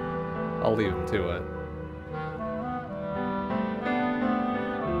 actually. I'll leave him to it.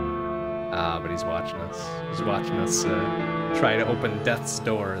 Ah, but he's watching us. He's watching us try to open death's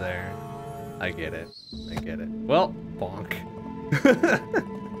door there. I get it. I get it. Well, bonk.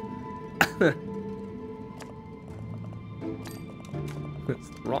 It's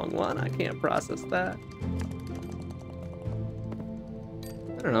the wrong one. I can't process that.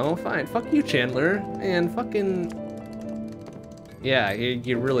 I don't know. Fine. Fuck you, Chandler. And fucking... Yeah,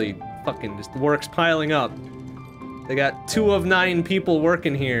 you really fucking just... The work's piling up. They got 2 of 9 people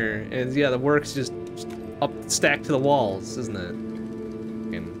working here. And yeah, the work's just up stacked to the walls, isn't it?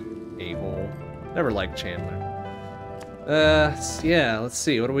 Fucking a-hole. Never liked Chandler. Yeah, let's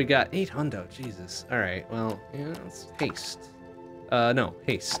see. What do we got? 8 hundo. Jesus. Alright, well, yeah, let's haste. No,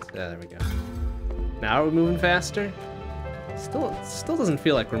 haste. There we go. Now we're moving faster? Still doesn't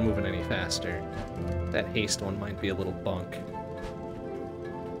feel like we're moving any faster. That haste one might be a little bunk.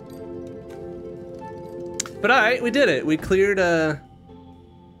 But alright, we did it. We cleared a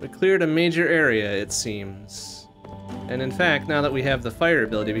major area, it seems. And in fact, now that we have the fire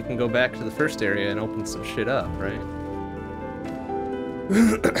ability, we can go back to the first area and open some shit up, right?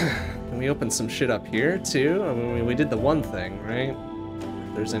 Can we open some shit up here too? I mean, we did the one thing, right?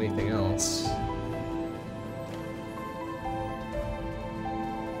 if there's anything else.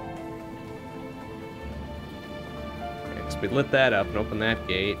 Okay, so we lit that up and opened that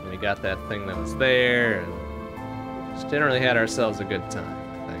gate, and we got that thing that was there, and just generally had ourselves a good time,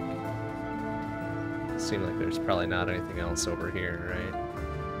 I think. Seemed like there's probably not anything else over here, right?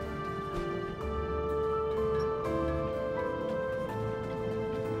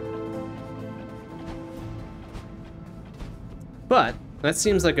 But that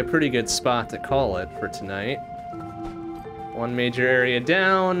seems like a pretty good spot to call it for tonight. One major area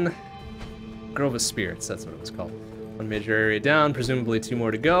down. Grove of Spirits, that's what it was called. One major area down, presumably 2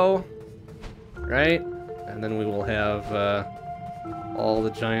 more to go. Right? And then we will have all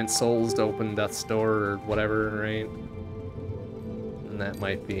the giant souls to open Death's Door or whatever, right? And that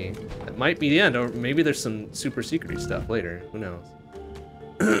might be the end, or maybe there's some super secret stuff later. Who knows?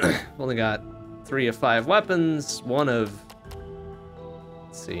 Only got 3 of 5 weapons, 1 of,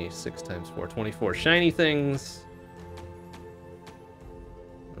 let's see, 6 times 4, 24 shiny things.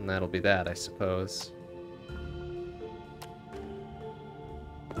 And that'll be that, I suppose.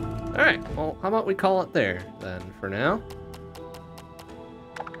 Alright, well, how about we call it there, then, for now?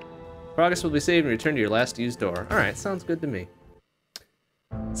 Progress will be saved and return to your last used door. Alright, sounds good to me.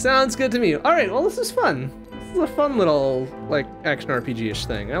 Sounds good to me. Alright, well, this is fun. This is a fun little, like, action RPG-ish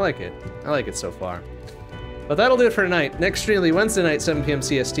thing. I like it. I like it so far. But that'll do it for tonight. Next stream will be Wednesday night, 7 p.m.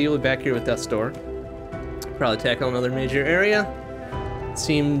 CST. We'll be back here with Death's Door. Probably tackle another major area.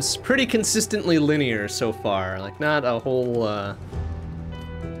 Seems pretty consistently linear so far. Like, not a whole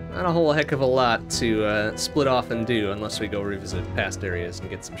heck of a lot to split off and do unless we go revisit past areas and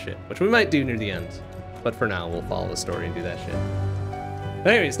get some shit, which we might do near the end. But for now, we'll follow the story and do that shit.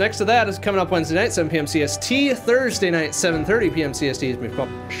 Anyways, next to that is coming up Wednesday night, 7 p.m. CST. Thursday night, 7:30 p.m. CST is my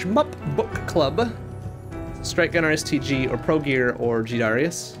Shmup Book Club. Strike Gunner STG or Pro Gear or G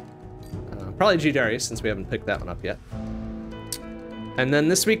Darius. Probably G Darius since we haven't picked that one up yet. And then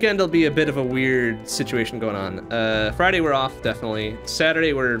this weekend will be a bit of a weird situation going on. Friday we're off, definitely.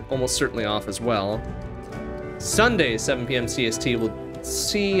 Saturday we're almost certainly off as well. Sunday, 7 p.m. CST, we'll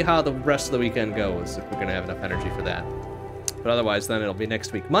see how the rest of the weekend goes, if we're gonna have enough energy for that. But otherwise, then it'll be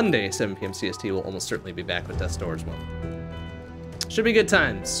next week. Monday, 7 p.m. CST, we'll almost certainly be back with Death's Door as well. Should be good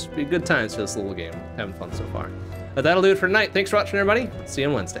times. Be good times for this little game. Having fun so far. But that'll do it for tonight. Thanks for watching, everybody. See you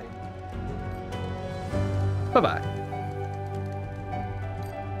on Wednesday. Bye-bye.